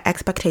 My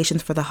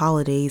expectations for the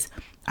holidays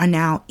are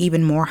now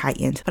even more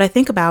heightened. But I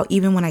think about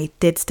even when I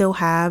did still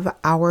have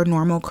our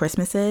normal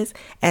Christmases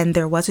and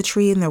there was a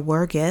tree and there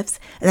were gifts,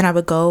 and then I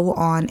would go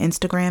on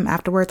Instagram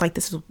afterwards. Like,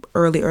 this was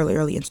early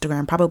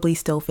Instagram, probably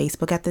still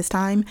Facebook at this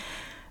time,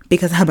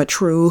 because I'm a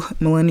true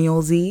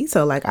millennial Z.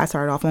 So like, I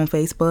started off on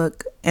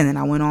Facebook and then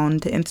I went on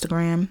to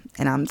Instagram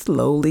and I'm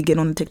slowly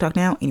getting on to TikTok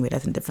now. Anyway,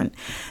 that's a different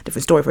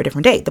story for a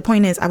different day. The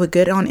point is, I would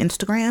get on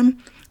Instagram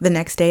the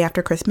next day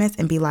after Christmas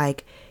and be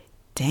like,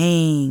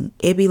 dang,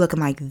 it be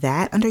looking like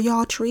that under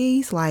y'all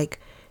trees. Like,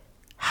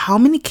 how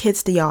many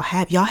kids do y'all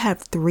have? Y'all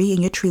have 3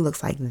 and your tree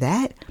looks like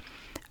that?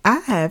 I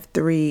have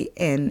 3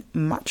 and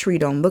my tree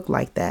don't look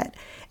like that.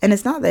 And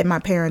it's not that my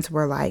parents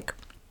were like,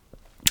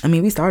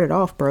 we started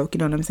off broke, you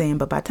know what I'm saying?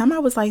 But by the time I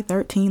was like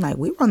 13, like,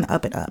 we were on the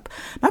up and up.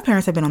 My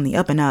parents have been on the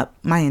up and up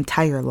my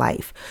entire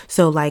life.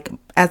 So like,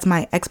 as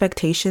my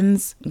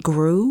expectations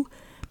grew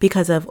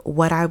because of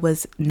what I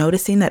was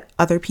noticing that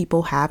other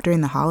people have during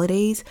the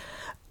holidays,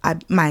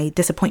 my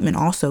disappointment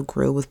also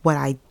grew with what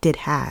I did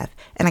have.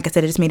 And like I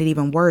said, it just made it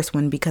even worse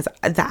because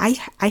I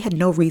had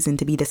no reason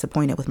to be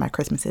disappointed with my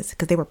Christmases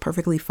because they were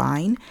perfectly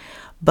fine.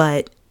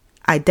 But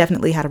I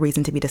definitely had a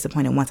reason to be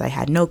disappointed once I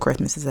had no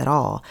Christmases at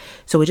all.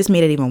 So it just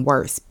made it even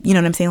worse. You know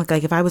what I'm saying?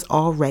 Like if I was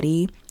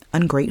already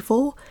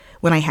ungrateful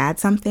when I had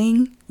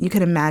something, you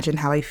can imagine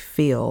how I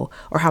feel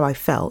or how I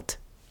felt,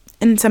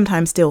 and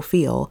sometimes still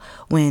feel,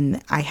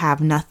 when I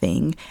have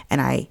nothing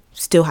and I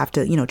still have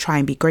to, try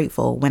and be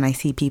grateful when I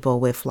see people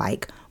with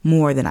like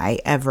more than I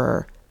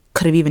ever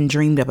could have even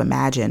dreamed of,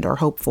 imagined, or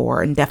hoped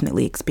for, and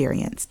definitely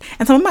experienced.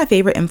 And some of my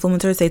favorite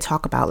influencers, they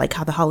talk about like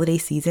how the holiday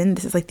season,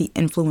 this is like the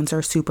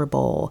influencer Super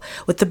Bowl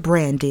with the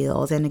brand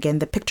deals. And again,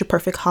 the picture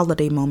perfect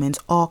holiday moments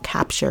all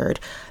captured: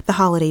 the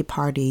holiday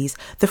parties,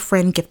 the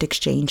friend gift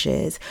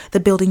exchanges, the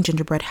building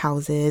gingerbread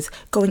houses,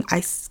 going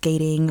ice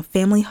skating,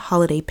 family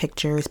holiday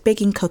pictures,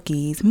 baking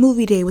cookies,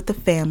 movie day with the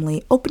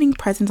family, opening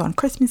presents on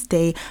Christmas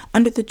Day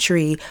under the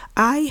tree.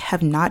 I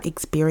have not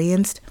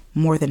experienced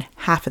more than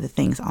half of the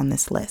things on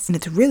this list. And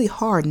it's really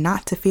hard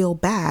not to feel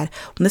bad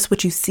when this is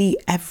what you see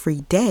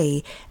every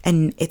day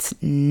and it's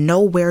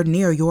nowhere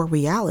near your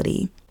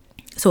reality.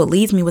 So it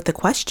leaves me with the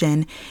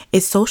question,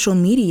 is social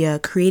media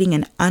creating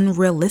an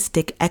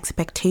unrealistic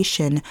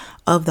expectation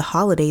of the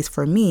holidays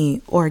for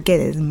me? Or again,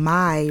 is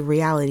my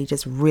reality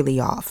just really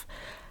off?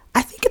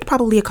 I think it's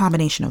probably a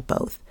combination of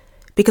both,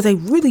 because I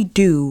really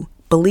do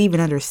believe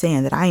and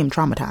understand that I am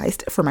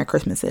traumatized for my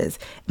Christmases.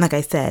 And like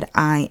I said,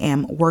 I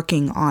am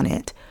working on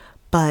it.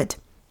 But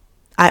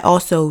I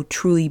also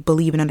truly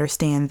believe and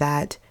understand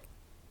that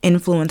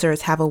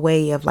influencers have a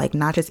way of like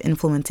not just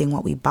influencing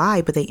what we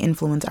buy, but they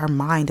influence our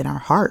mind and our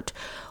heart,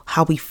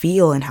 how we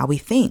feel and how we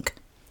think.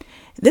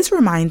 This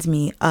reminds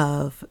me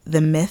of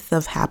the myth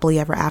of happily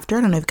ever after.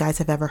 I don't know if you guys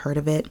have ever heard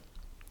of it,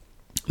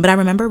 but I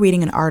remember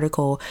reading an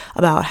article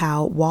about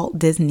how Walt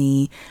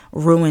Disney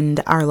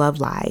ruined our love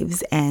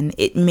lives. And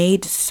it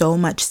made so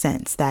much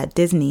sense that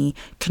Disney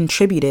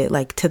contributed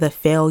like to the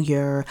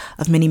failure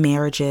of many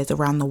marriages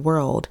around the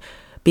world,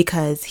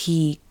 because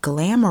he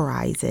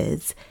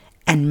glamorizes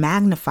and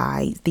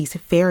magnifies these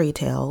fairy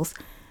tales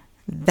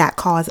that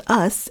cause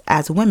us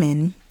as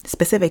women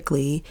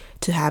specifically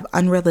to have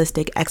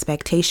unrealistic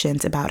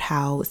expectations about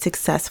how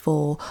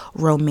successful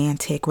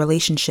romantic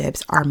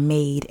relationships are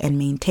made and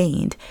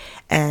maintained.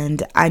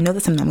 And I know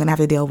that's something I'm going to have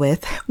to deal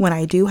with when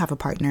I do have a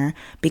partner,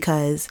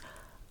 because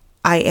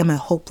I am a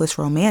hopeless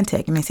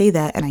romantic. And I say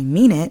that and I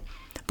mean it.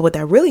 But what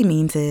that really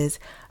means is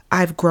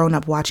I've grown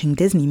up watching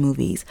Disney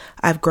movies.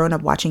 I've grown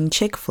up watching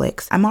chick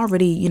flicks. I'm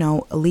already,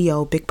 a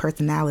Leo, big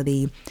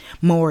personality,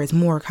 more is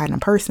more kind of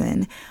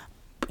person.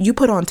 You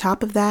put on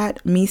top of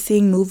that, me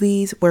seeing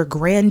movies where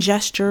grand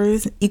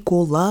gestures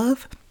equal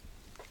love,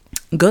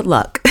 good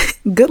luck.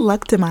 Good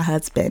luck to my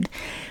husband.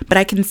 But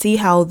I can see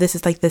how this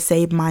is like the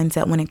same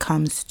mindset when it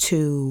comes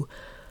to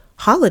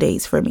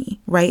holidays for me,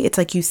 right? It's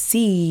like you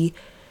see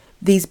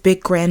these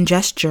big grand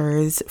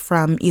gestures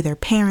from either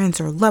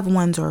parents or loved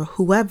ones or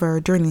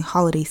whoever during the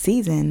holiday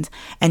seasons,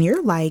 and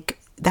you're like,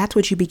 that's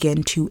what you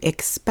begin to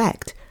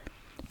expect.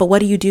 But what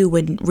do you do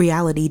when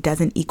reality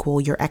doesn't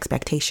equal your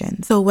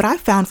expectations? So what I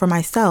found for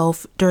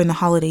myself during the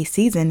holiday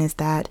season is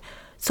that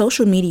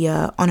social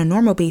media on a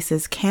normal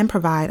basis can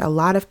provide a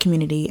lot of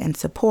community and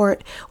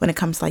support when it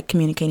comes to like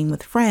communicating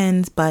with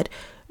friends, but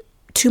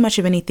too much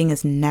of anything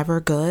is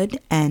never good.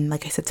 And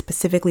like I said,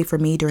 specifically for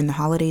me during the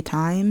holiday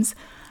times,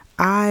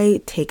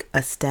 I take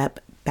a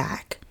step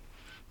back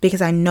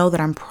because I know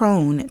that I'm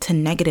prone to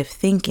negative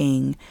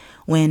thinking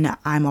when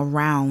I'm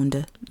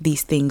around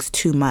these things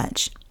too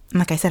much. And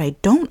like I said, I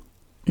don't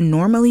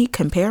normally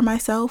compare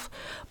myself,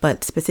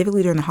 but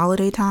specifically during the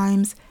holiday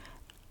times,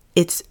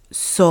 it's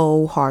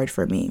so hard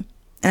for me.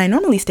 And I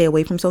normally stay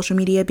away from social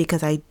media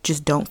because I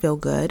just don't feel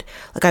good.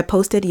 Like I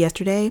posted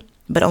yesterday,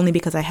 but only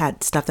because I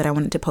had stuff that I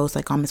wanted to post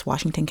like on Miss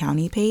Washington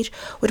County page,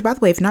 which by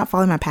the way, if you're not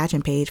following my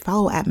pageant page,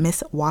 follow at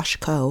Miss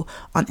Washco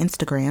on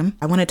Instagram.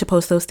 I wanted to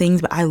post those things,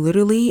 but I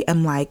literally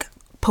am like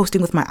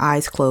posting with my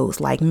eyes closed,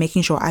 like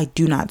making sure I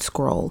do not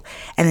scroll.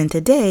 And then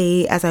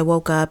today, as I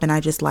woke up and I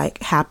just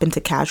like happened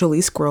to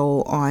casually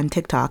scroll on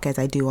TikTok as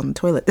I do on the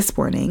toilet this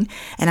morning,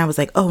 and I was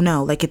like, oh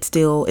no, like it's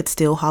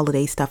still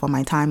holiday stuff on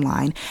my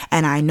timeline.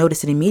 And I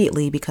noticed it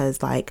immediately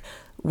because like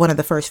one of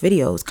the first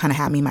videos kind of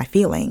had me in my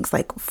feelings,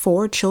 like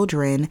 4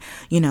 children,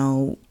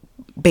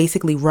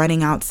 basically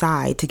running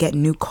outside to get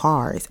new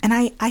cars. And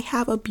I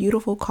have a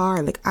beautiful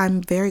car. Like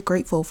I'm very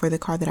grateful for the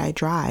car that I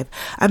drive.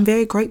 I'm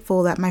very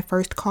grateful that my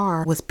first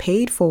car was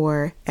paid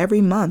for every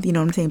month,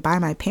 by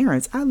my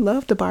parents. I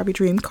love the Barbie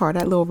Dreams car,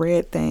 that little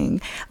red thing.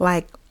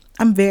 Like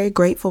I'm very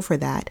grateful for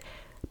that.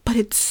 But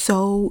it's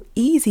so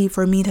easy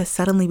for me to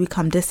suddenly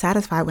become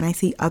dissatisfied when I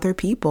see other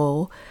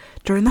people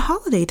during the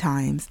holiday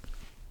times.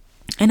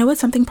 I know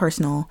it's something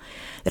personal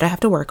that I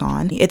have to work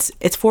on.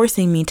 It's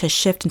forcing me to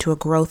shift into a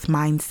growth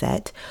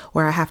mindset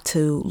where I have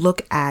to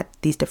look at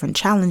these different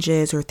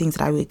challenges or things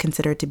that I would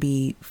consider to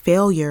be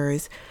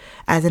failures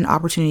as an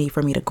opportunity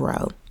for me to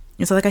grow.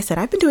 And so like I said,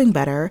 I've been doing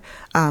better,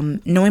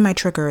 knowing my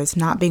triggers,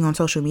 not being on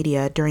social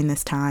media during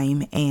this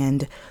time,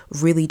 and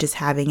really just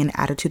having an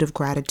attitude of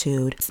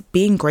gratitude,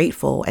 being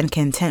grateful and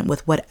content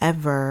with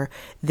whatever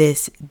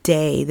this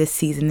day, this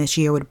season, this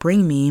year would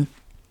bring me.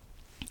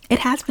 It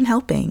has been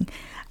helping.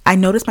 I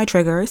noticed my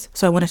triggers,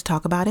 so I wanted to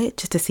talk about it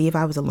just to see if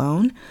I was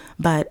alone,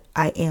 but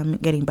I am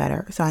getting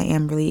better. So I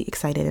am really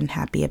excited and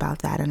happy about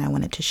that, and I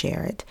wanted to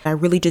share it. I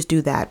really just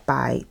do that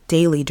by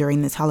daily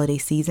during this holiday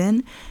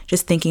season,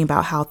 just thinking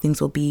about how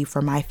things will be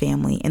for my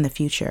family in the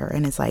future.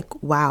 And it's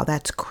like, wow,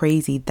 that's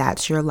crazy.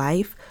 That's your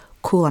life.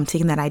 Cool. I'm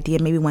taking that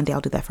idea. Maybe one day I'll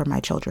do that for my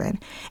children.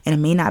 And it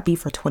may not be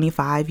for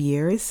 25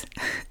 years.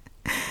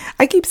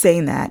 I keep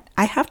saying that.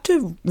 I have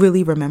to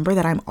really remember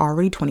that I'm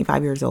already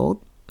 25 years old.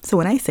 So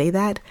when I say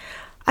that,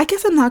 I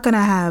guess I'm not going to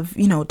have,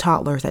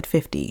 toddlers at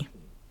 50.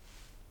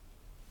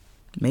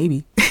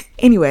 Maybe.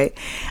 Anyway,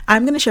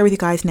 I'm going to share with you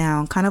guys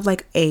now kind of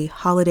like a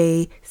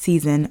holiday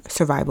season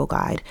survival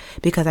guide,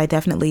 because I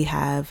definitely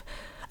have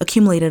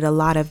accumulated a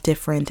lot of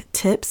different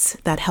tips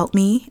that help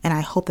me, and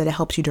I hope that it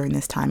helps you during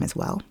this time as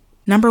well.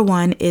 Number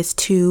 1 is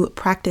to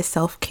practice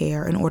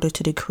self-care in order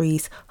to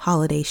decrease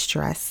holiday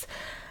stress.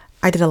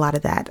 I did a lot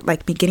of that.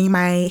 Like me getting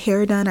my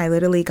hair done, I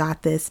literally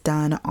got this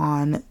done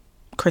on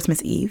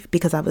Christmas Eve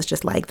because I was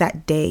just like,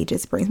 that day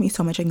just brings me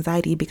so much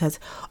anxiety because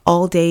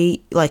all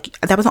day, like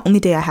that was the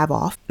only day I have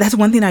off. That's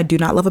one thing I do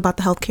not love about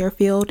the healthcare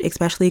field,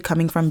 especially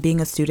coming from being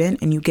a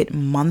student and you get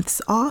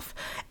months off.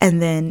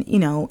 And then,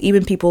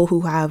 even people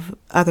who have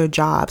other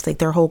jobs, like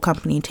their whole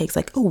company takes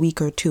like a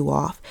week or 2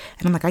 off.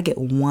 And I'm like, I get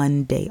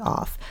 1 day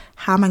off.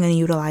 How am I going to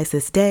utilize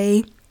this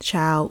day?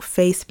 Child,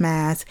 face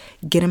mask,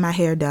 getting my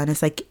hair done.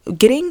 It's like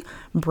getting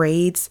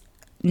braids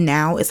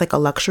now is like a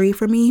luxury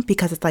for me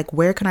because it's like,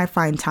 where can I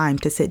find time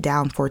to sit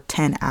down for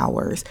 10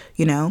 hours,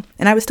 And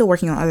I was still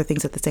working on other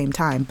things at the same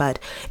time, but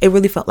it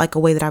really felt like a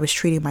way that I was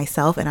treating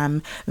myself, and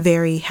I'm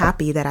very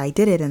happy that I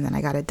did it and then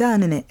I got it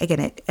done. And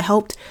it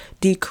helped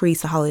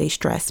decrease the holiday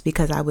stress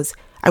because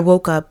I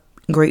woke up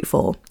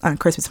grateful on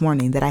Christmas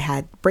morning that I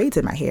had braids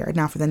in my hair.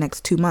 Now for the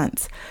next 2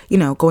 months,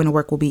 going to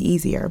work will be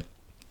easier.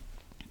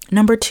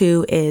 Number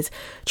 2 is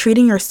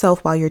treating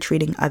yourself while you're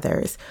treating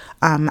others.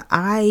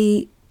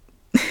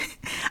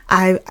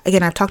 I've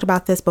talked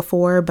about this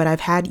before, but I've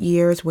had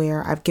years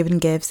where I've given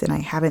gifts and I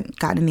haven't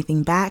gotten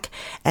anything back.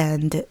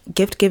 And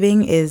gift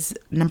giving is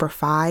number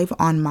 5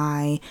 on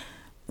my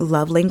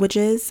love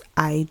languages.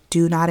 I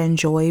do not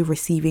enjoy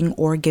receiving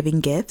or giving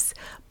gifts,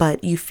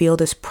 but you feel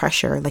this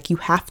pressure, like you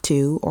have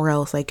to, or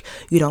else like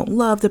you don't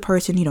love the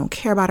person, you don't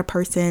care about a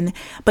person.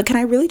 But can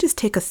I really just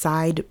take a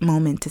side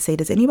moment to say,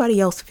 does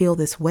anybody else feel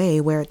this way,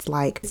 where it's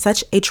like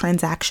such a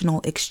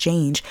transactional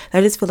exchange that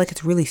I just feel like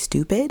it's really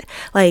stupid?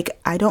 Like,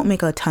 I don't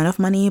make a ton of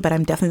money, but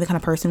I'm definitely the kind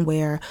of person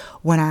where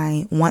when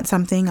I want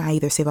something, I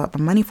either save up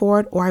my money for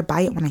it or I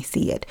buy it when I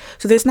see it.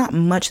 So there's not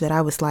much that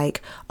I was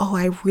like, oh,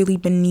 I've really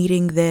been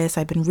needing this,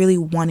 I've been really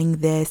wanting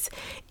this.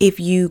 If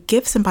you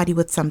give somebody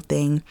with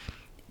something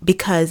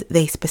because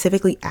they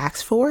specifically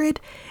asked for it,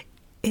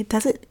 it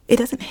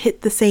doesn't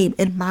hit the same,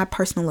 in my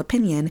personal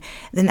opinion,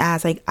 than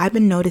as like, I've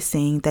been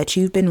noticing that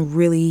you've been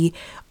really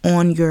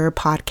on your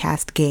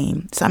podcast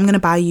game. So I'm going to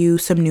buy you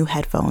some new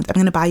headphones. I'm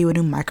going to buy you a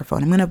new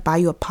microphone. I'm going to buy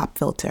you a pop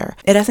filter.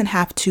 It doesn't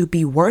have to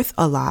be worth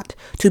a lot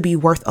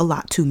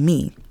to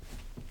me.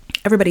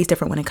 Everybody's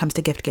different when it comes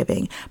to gift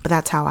giving, but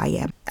that's how I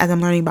am. As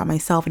I'm learning about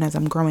myself and as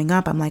I'm growing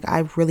up, I'm like,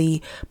 I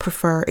really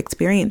prefer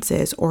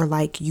experiences, or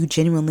like you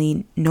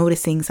genuinely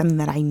noticing something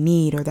that I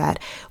need or that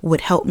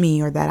would help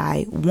me or that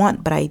I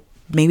want, but I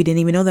maybe didn't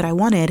even know that I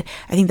wanted.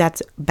 I think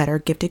that's better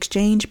gift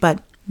exchange.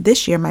 But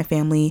this year, my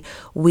family,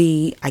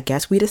 I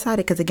guess we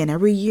decided, because again,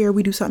 every year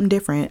we do something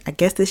different. I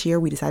guess this year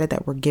we decided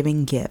that we're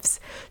giving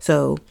gifts.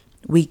 So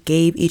we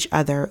gave each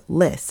other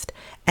lists.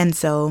 And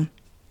so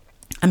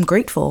I'm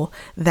grateful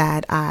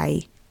that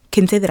I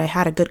can say that I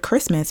had a good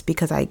Christmas,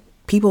 because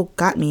people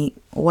got me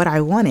what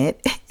I wanted,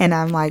 and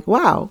I'm like,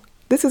 wow,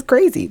 this is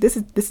crazy. This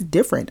is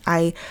different.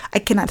 I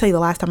cannot tell you the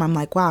last time I'm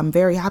like, wow, I'm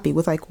very happy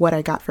with like what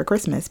I got for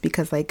Christmas,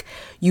 because like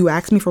you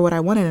asked me for what I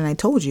wanted and I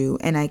told you,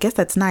 and I guess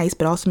that's nice,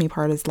 but also me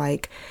part is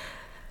like,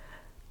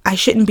 I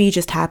shouldn't be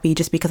just happy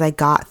just because I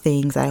got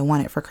things that I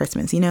wanted for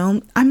Christmas. You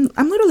know, I'm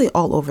literally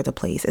all over the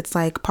place. It's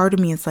like, part of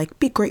me is like,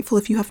 be grateful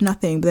if you have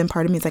nothing. But then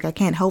part of me is like, I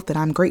can't help that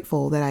I'm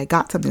grateful that I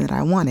got something that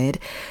I wanted,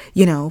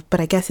 you know. But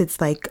I guess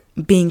it's like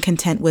being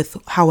content with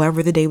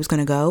however the day was going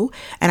to go.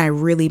 And I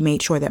really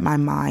made sure that my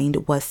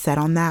mind was set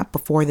on that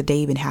before the day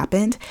even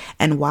happened.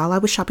 And while I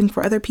was shopping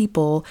for other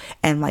people,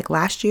 and like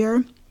last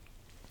year,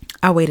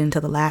 I waited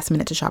until the last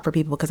minute to shop for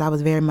people, because I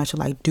was very much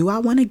like, do I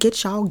want to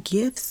get y'all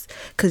gifts?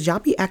 Because y'all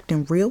be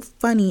acting real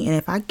funny. And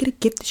if I get a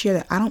gift this year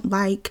that I don't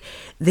like,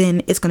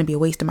 then it's going to be a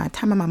waste of my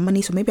time and my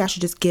money. So maybe I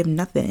should just give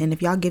nothing. And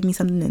if y'all give me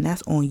something, then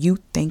that's on you.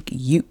 Thank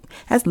you.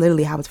 That's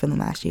literally how I was feeling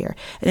last year.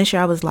 And this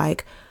year I was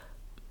like,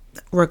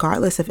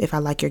 regardless of if I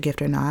like your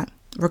gift or not,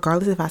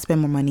 regardless if I spend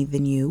more money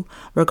than you,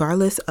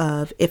 regardless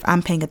of if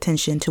I'm paying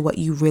attention to what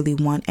you really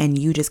want and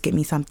you just get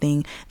me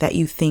something that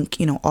you think,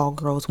 you know, all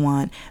girls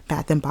want,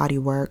 Bath and Body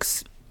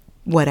Works,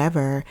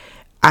 whatever,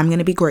 I'm going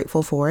to be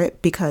grateful for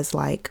it, because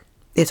like,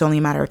 it's only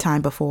a matter of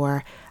time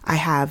before I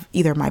have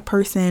either my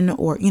person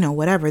or, you know,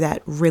 whatever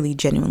that really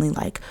genuinely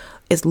like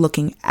is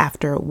looking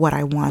after what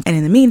I want. And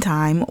in the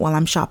meantime, while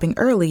I'm shopping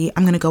early,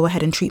 I'm going to go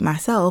ahead and treat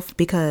myself,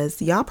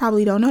 because y'all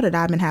probably don't know that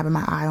I've been having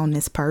my eye on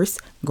this purse.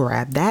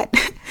 Grab that.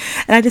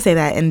 And I just say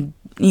that, and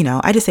you know,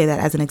 I just say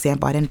that as an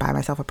example. I didn't buy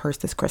myself a purse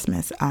this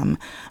Christmas.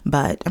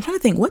 But I'm trying to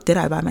think, what did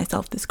I buy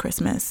myself this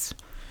Christmas?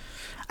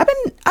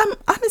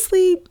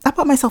 I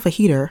bought myself a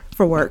heater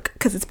for work,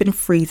 because it's been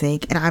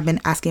freezing, and I've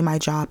been asking my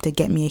job to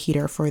get me a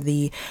heater for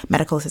the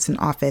medical assistant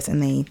office,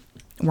 and they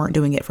weren't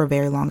doing it for a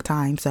very long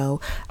time.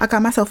 So I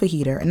got myself a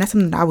heater, and that's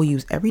something that I will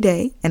use every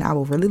day, and I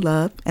will really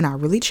love, and I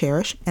really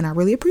cherish, and I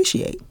really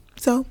appreciate.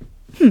 So,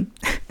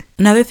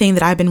 Another thing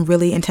that I've been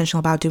really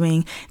intentional about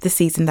doing this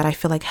season that I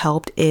feel like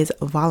helped is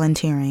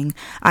volunteering.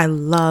 I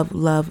love,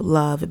 love,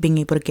 love being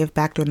able to give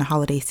back during the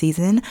holiday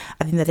season.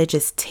 I think that it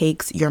just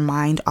takes your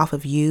mind off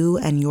of you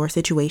and your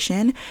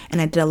situation. And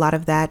I did a lot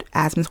of that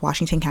as Miss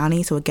Washington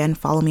County. So again,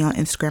 follow me on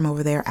Instagram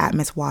over there at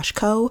Miss Wash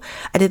Co.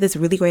 I did this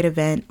really great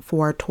event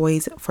for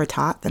Toys for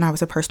Tot, and I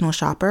was a personal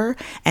shopper.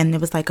 And it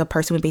was like a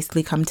person would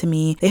basically come to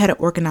me. They had it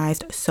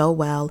organized so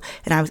well,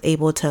 and I was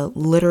able to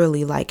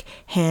literally like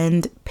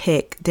hand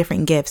pick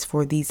different gifts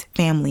for these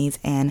families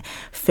and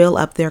fill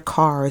up their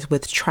cars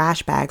with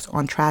trash bags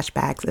on trash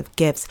bags of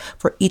gifts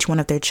for each one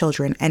of their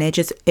children. And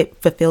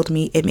it fulfilled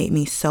me. It made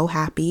me so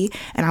happy.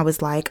 And I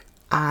was like,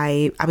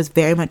 I was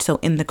very much so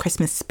in the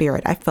Christmas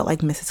spirit. I felt like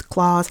Mrs.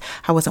 Claus.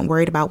 I wasn't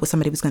worried about what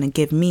somebody was going to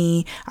give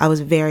me. I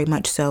was very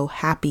much so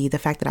happy the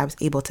fact that I was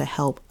able to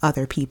help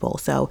other people.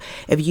 So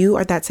if you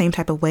are that same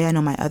type of way, I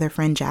know my other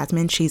friend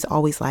Jasmine, she's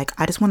always like,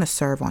 I just want to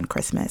serve on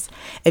Christmas.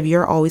 If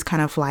you're always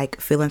kind of like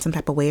feeling some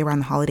type of way around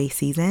the holiday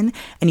season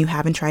and you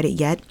haven't tried it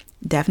yet,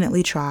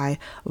 definitely try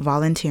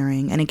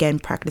volunteering. And again,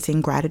 practicing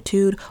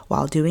gratitude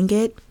while doing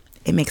it.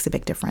 It makes a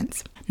big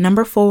difference.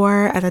 Number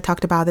 4, as I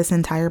talked about this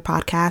entire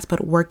podcast,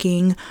 but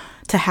working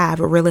to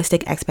have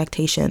realistic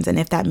expectations. And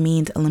if that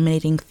means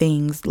eliminating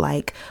things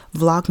like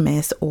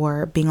Vlogmas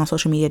or being on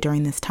social media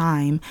during this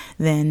time,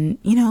 then,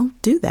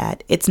 do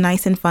that. It's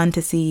nice and fun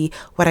to see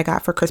what I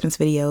got for Christmas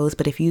videos.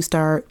 But if you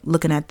start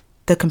looking at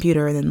the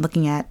computer and then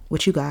looking at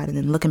what you got and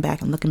then looking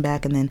back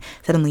and then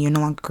suddenly you're no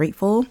longer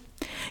grateful,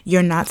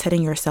 you're not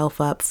setting yourself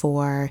up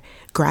for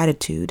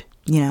gratitude.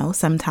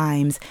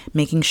 Sometimes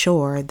making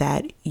sure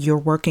that you're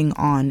working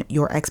on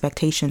your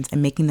expectations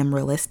and making them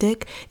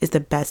realistic is the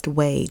best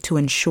way to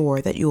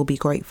ensure that you will be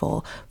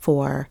grateful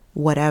for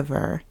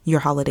whatever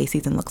your holiday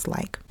season looks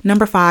like.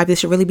 Number 5, this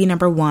should really be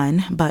number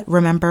 1, but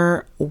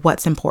remember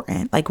what's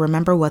important. Like,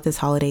 remember what this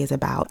holiday is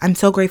about. I'm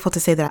so grateful to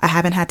say that I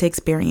haven't had to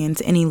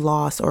experience any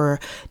loss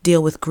or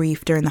deal with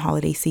grief during the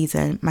holiday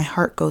season. My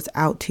heart goes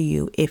out to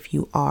you if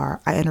you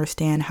are. I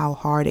understand how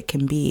hard it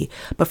can be,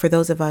 but for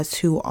those of us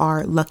who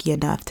are lucky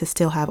enough to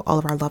still have all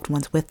of our loved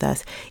ones with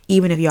us,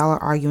 even if y'all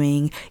are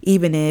arguing,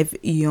 even if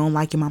you don't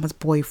like your mama's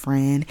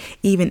boyfriend,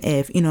 even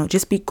if,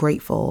 just be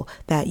grateful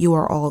that you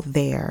are all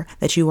there,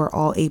 that you are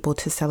all able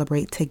to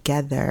celebrate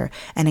together.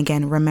 And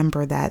again,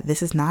 remember that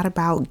this is not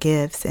about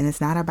gifts, and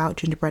it's not about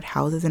gingerbread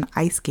houses and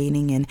ice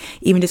skating and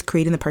even just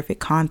creating the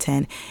perfect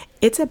content.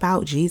 It's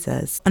about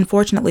Jesus.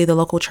 Unfortunately, the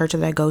local church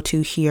that I go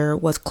to here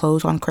was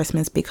closed on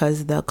Christmas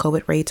because the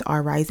COVID rates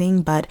are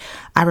rising. But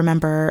I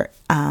remember,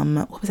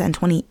 in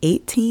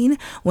 2018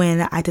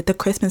 when I did the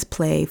Christmas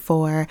play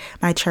for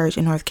my church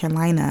in North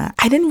Carolina.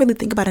 I didn't really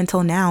think about it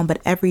until now,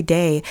 but every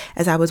day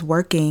as I was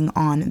working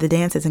on the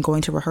dances and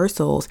going to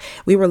rehearsals,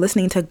 we were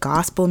listening to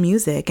gospel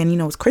music. And,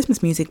 it's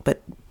Christmas music,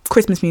 but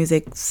Christmas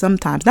music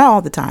sometimes, not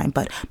all the time,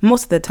 but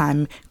most of the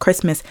time,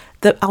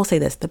 I'll say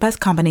this, the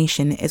best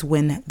combination is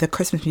when the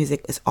Christmas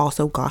music is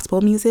also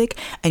gospel music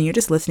and you're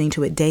just listening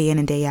to it day in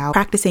and day out,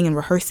 practicing and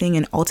rehearsing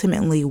and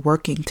ultimately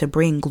working to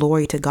bring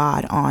glory to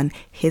God on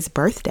his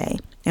birthday.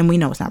 And we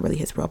know it's not really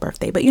his real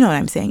birthday, but you know what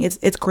I'm saying?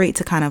 It's great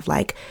to kind of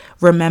like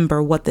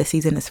remember what the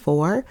season is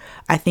for.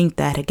 I think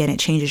that, again, it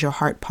changes your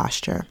heart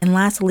posture. And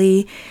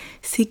lastly,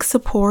 seek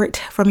support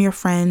from your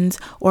friends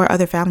or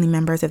other family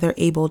members if they're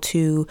able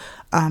to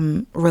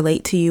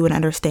relate to you and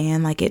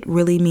understand. Like, it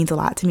really means a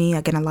lot to me.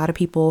 Again, a lot of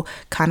people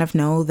kind of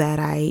know that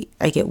I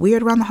get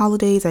weird around the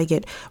holidays. I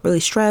get really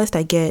stressed.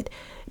 I get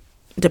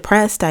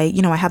depressed. I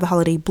have the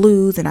holiday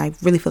blues and I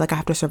really feel like I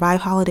have to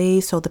survive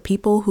holidays. So the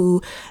people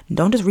who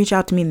don't just reach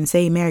out to me and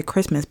say Merry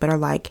Christmas, but are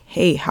like,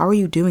 hey, how are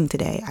you doing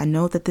today? I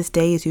know that this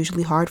day is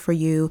usually hard for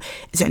you.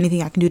 Is there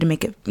anything I can do to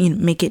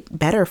make it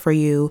better for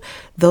you?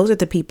 Those are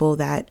the people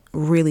that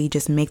really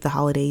just make the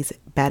holidays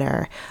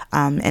better.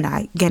 And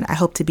I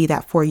hope to be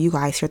that for you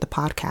guys here at the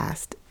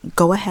podcast.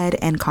 Go ahead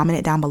and comment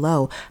it down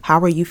below. How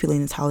are you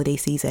feeling this holiday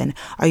season?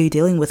 Are you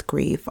dealing with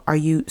grief? Are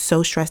you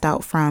so stressed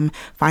out from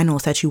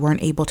finals that you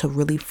weren't able to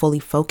really fully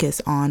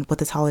focus on what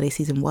this holiday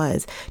season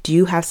was? Do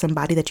you have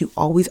somebody that you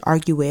always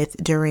argue with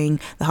during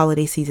the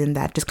holiday season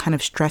that just kind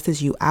of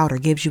stresses you out or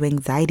gives you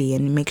anxiety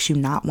and makes you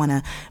not want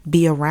to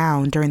be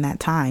around during that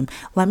time?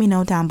 Let me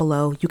know down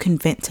below. You can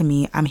vent to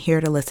me. I'm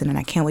here to listen and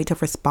I can't wait to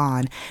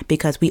respond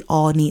because we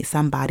all need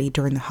somebody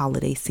during the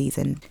holiday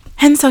season.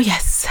 And so,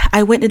 yes,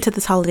 I went into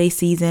this holiday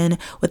season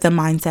with the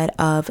mindset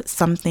of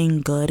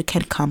something good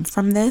can come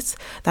from this.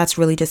 That's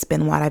really just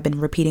been what I've been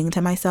repeating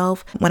to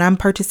myself. When I'm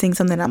purchasing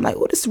something, I'm like,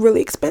 oh, this is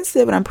really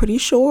expensive and I'm pretty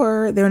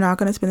sure they're not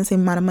going to spend the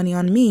same amount of money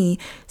on me.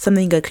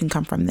 Something good can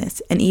come from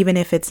this. And even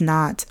if it's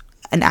not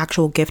an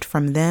actual gift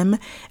from them,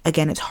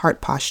 again, it's heart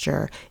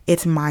posture,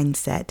 it's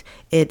mindset,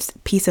 it's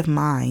peace of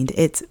mind,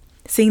 it's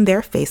seeing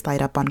their face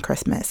light up on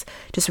Christmas,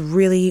 just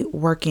really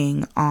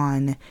working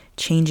on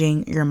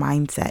changing your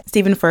mindset.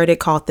 Stephen Furtick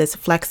called this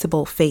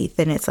flexible faith.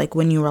 And it's like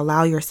when you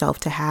allow yourself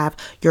to have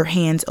your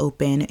hands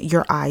open,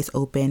 your eyes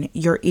open,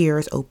 your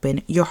ears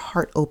open, your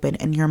heart open,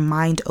 and your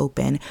mind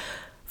open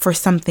for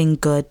something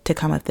good to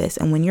come of this.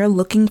 And when you're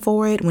looking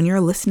for it, when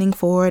you're listening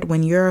for it,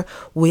 when you're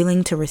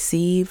willing to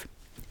receive,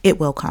 it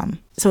will come.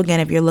 So again,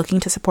 if you're looking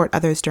to support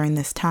others during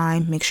this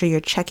time, make sure you're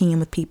checking in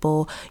with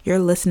people, you're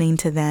listening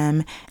to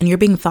them, and you're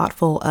being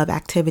thoughtful of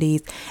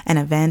activities and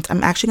events.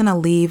 I'm actually going to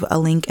leave a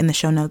link in the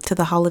show notes to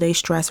the Holiday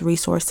Stress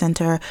Resource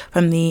Center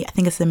from the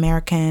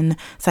American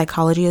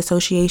Psychology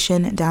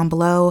Association down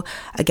below.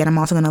 Again, I'm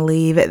also going to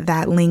leave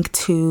that link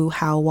to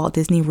how Walt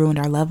Disney ruined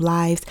our love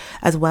lives,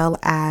 as well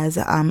as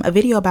a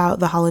video about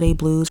the holiday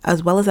blues,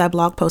 as well as that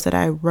blog post that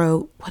I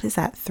wrote,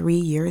 3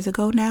 years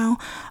ago now,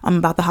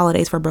 about the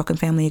holidays for a broken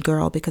family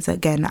girl, because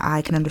again,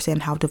 I can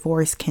understand how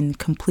divorce can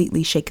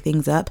completely shake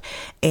things up.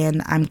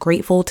 And I'm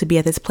grateful to be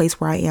at this place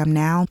where I am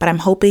now. But I'm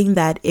hoping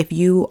that if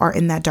you are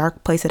in that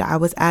dark place that I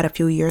was at a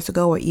few years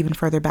ago, or even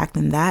further back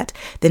than that,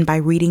 then by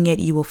reading it,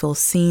 you will feel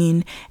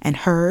seen and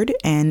heard.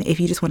 And if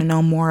you just want to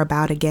know more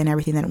about, again,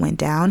 everything that went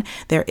down,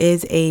 there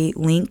is a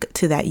link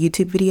to that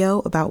YouTube video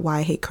about why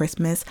I hate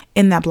Christmas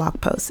in that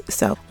blog post.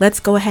 So let's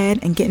go ahead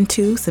and get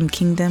into some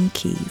Kingdom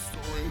Keys.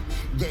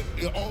 That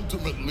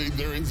ultimately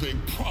there is a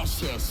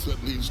process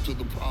that leads to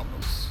the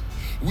promise.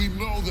 We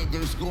know that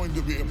there's going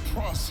to be a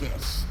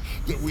process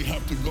that we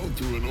have to go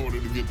through in order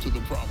to get to the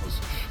promise.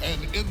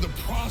 And in the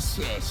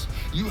process,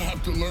 you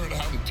have to learn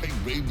how to take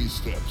baby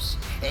steps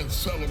and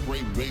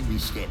celebrate baby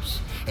steps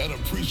and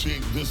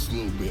appreciate this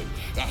little bit.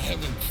 I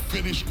haven't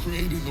finished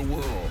creating the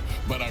world,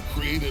 but I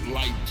created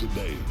light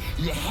today.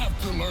 You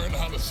have to learn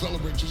how to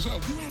celebrate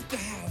yourself. You have to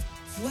have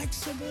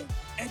flexible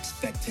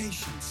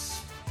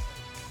expectations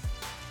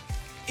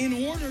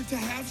in order to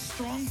have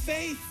strong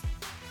faith.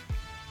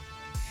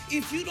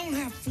 If you don't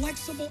have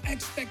flexible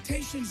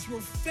expectations, your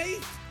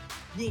faith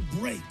will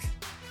break.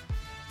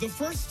 The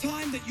first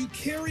time that you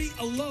carry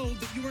a load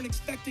that you weren't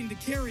expecting to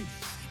carry,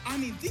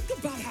 think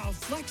about how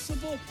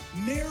flexible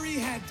Mary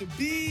had to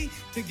be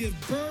to give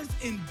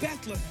birth in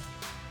Bethlehem.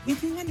 When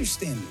you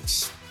understand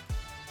this,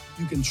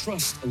 you can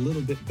trust a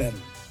little bit better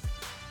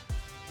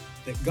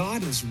that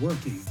God is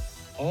working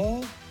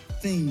all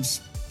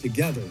things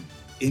together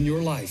in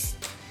your life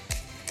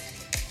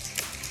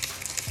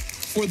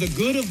for the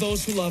good of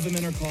those who love him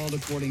and are called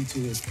according to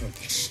his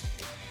purpose.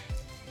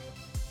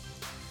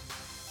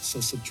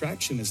 So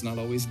subtraction is not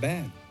always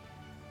bad.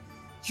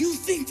 You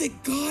think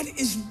that God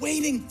is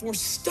waiting for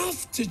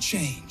stuff to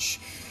change.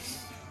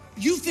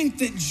 You think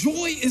that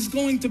joy is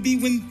going to be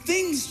when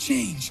things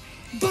change,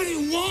 but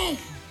it won't.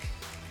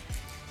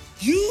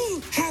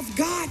 You have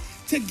got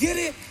to get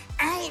it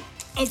out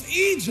of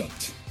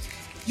Egypt.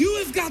 You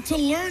have got to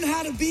learn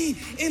how to be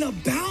in a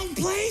bound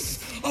place,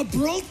 a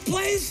broke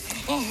place,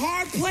 a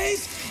hard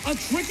place, a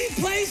tricky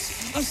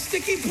place, a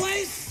sticky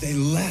place. They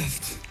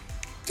left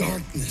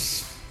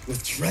darkness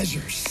with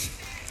treasures.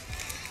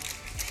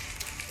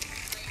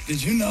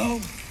 Did you know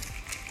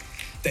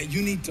that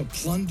you need to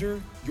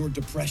plunder your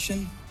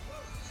depression?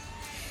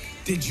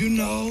 Did you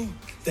know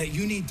that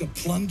you need to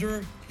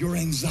plunder your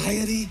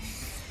anxiety?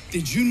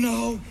 Did you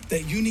know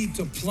that you need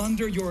to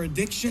plunder your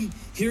addiction?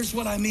 Here's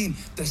what I mean.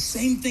 The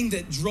same thing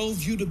that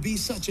drove you to be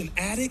such an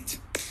addict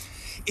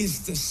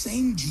is the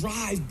same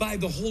drive by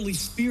the Holy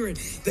Spirit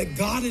that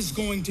God is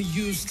going to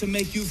use to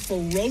make you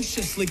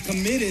ferociously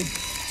committed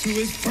to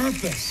his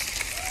purpose.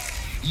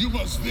 You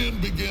must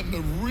then begin to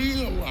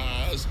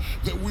realize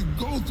that we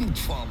go through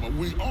trauma.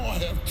 We all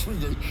have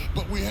triggers,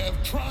 but we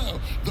have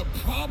triumph. The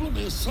problem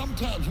is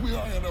sometimes we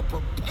are in a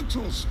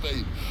perpetual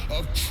state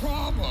of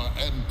trauma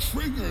and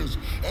triggers,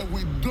 and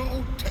we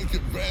don't take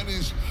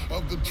advantage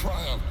of the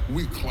triumph.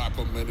 We clap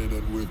a minute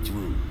and we're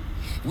through.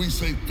 We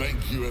say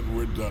thank you and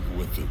we're done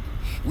with it.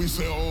 We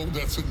say, oh,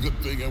 that's a good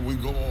thing, and we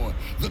go on.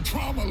 The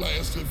trauma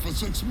lasted for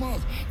 6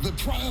 months. The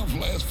triumph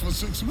lasts for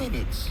 6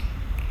 minutes.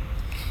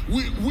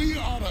 We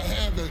ought to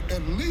have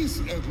at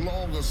least as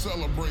long a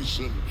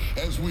celebration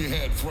as we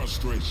had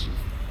frustration.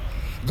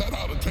 That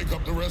ought to take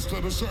up the rest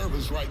of the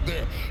service right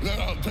there. That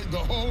ought to take the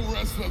whole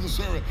rest of the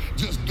service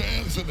just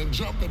dancing and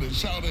jumping and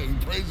shouting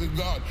and praising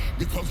God,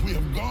 because we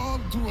have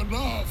gone through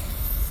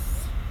enough.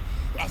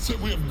 I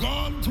said we have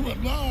gone through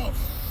enough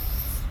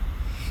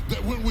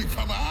that when we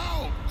come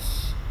out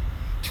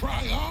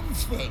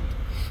triumphant,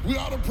 we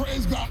ought to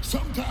praise God.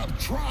 Sometimes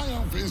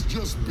triumph is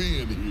just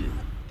being here.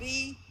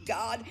 Be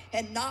God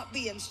and not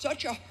be in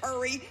such a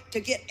hurry to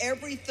get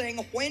everything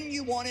when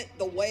you want it,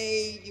 the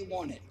way you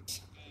want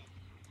it.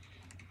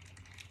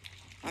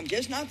 I'm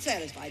just not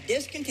satisfied,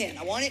 discontent.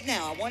 I want it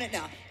now, I want it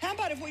now. How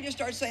about if we just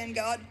start saying,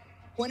 God,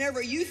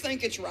 whenever you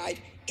think it's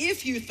right,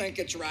 if you think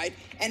it's right,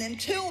 and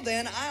until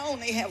then, I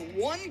only have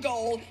one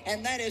goal,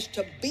 and that is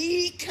to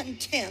be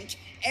content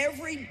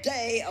every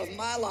day of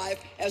my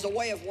life as a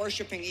way of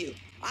worshiping you.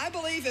 I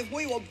believe if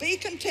we will be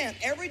content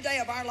every day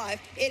of our life,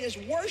 it is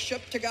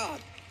worship to God.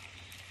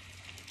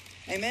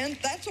 Amen?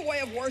 That's a way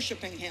of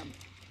worshiping him.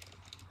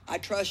 I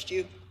trust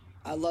you.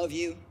 I love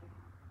you.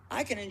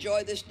 I can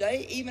enjoy this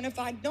day even if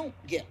I don't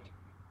get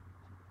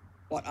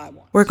what I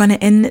want. We're going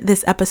to end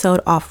this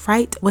episode off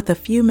right with a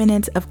few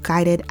minutes of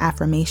guided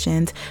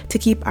affirmations to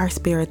keep our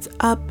spirits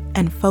up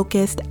and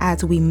focused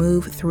as we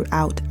move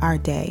throughout our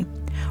day.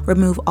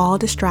 Remove all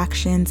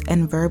distractions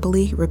and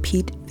verbally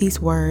repeat these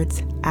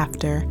words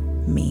after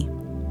me.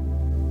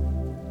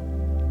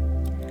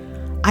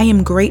 I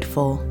am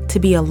grateful to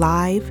be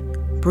alive,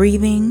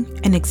 breathing,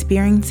 and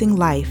experiencing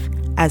life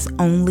as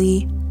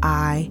only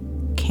I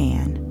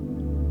can.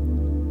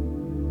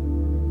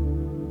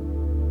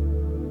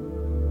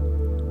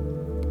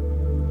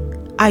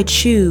 I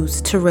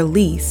choose to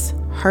release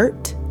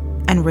hurt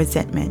and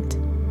resentment.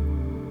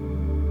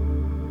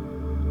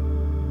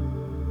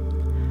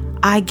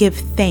 I give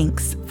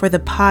thanks for the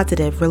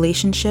positive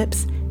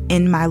relationships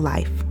in my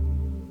life.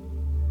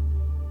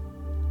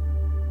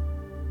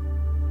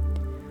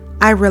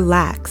 I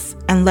relax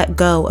and let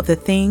go of the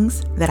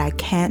things that I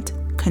can't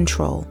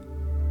control.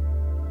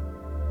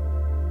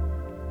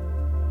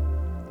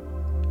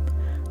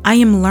 I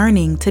am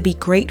learning to be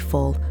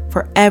grateful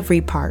for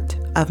every part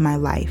of my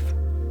life.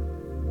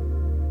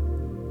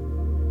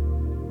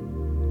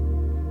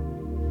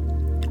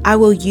 I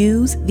will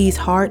use these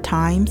hard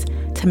times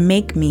to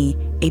make me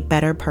a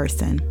better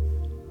person.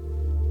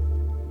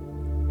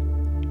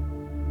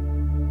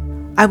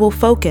 I will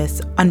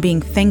focus on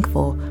being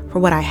thankful for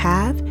what I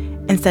have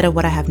instead of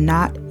what I have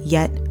not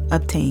yet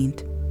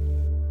obtained.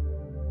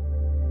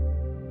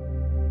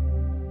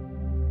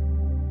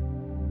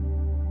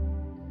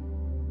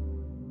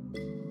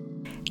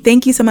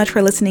 Thank you so much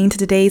for listening to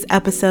today's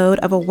episode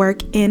of A Work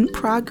in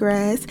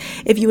Progress.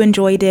 If you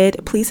enjoyed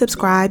it, please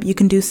subscribe. You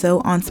can do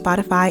so on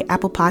Spotify,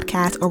 Apple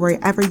Podcasts, or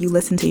wherever you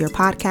listen to your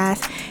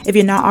podcast. If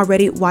you're not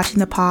already watching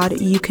the pod,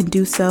 you can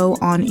do so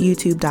on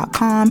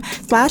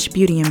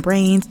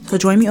youtube.com/beautyandbrains. So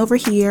join me over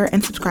here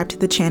and subscribe to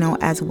the channel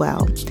as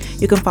well.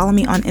 You can follow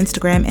me on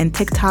Instagram and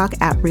TikTok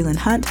at Breland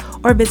Hunt,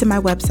 or visit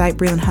my website,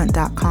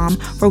 brelandhunt.com,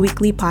 for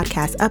weekly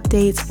podcast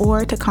updates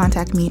or to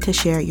contact me to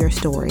share your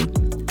story.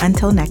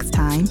 Until next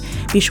time,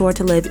 be sure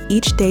to live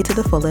each day to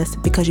the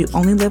fullest because you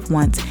only live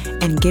once,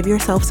 and give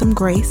yourself some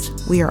grace.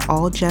 We are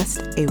all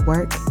just a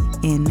work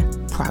in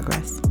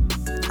progress.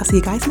 I'll see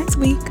you guys next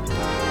week.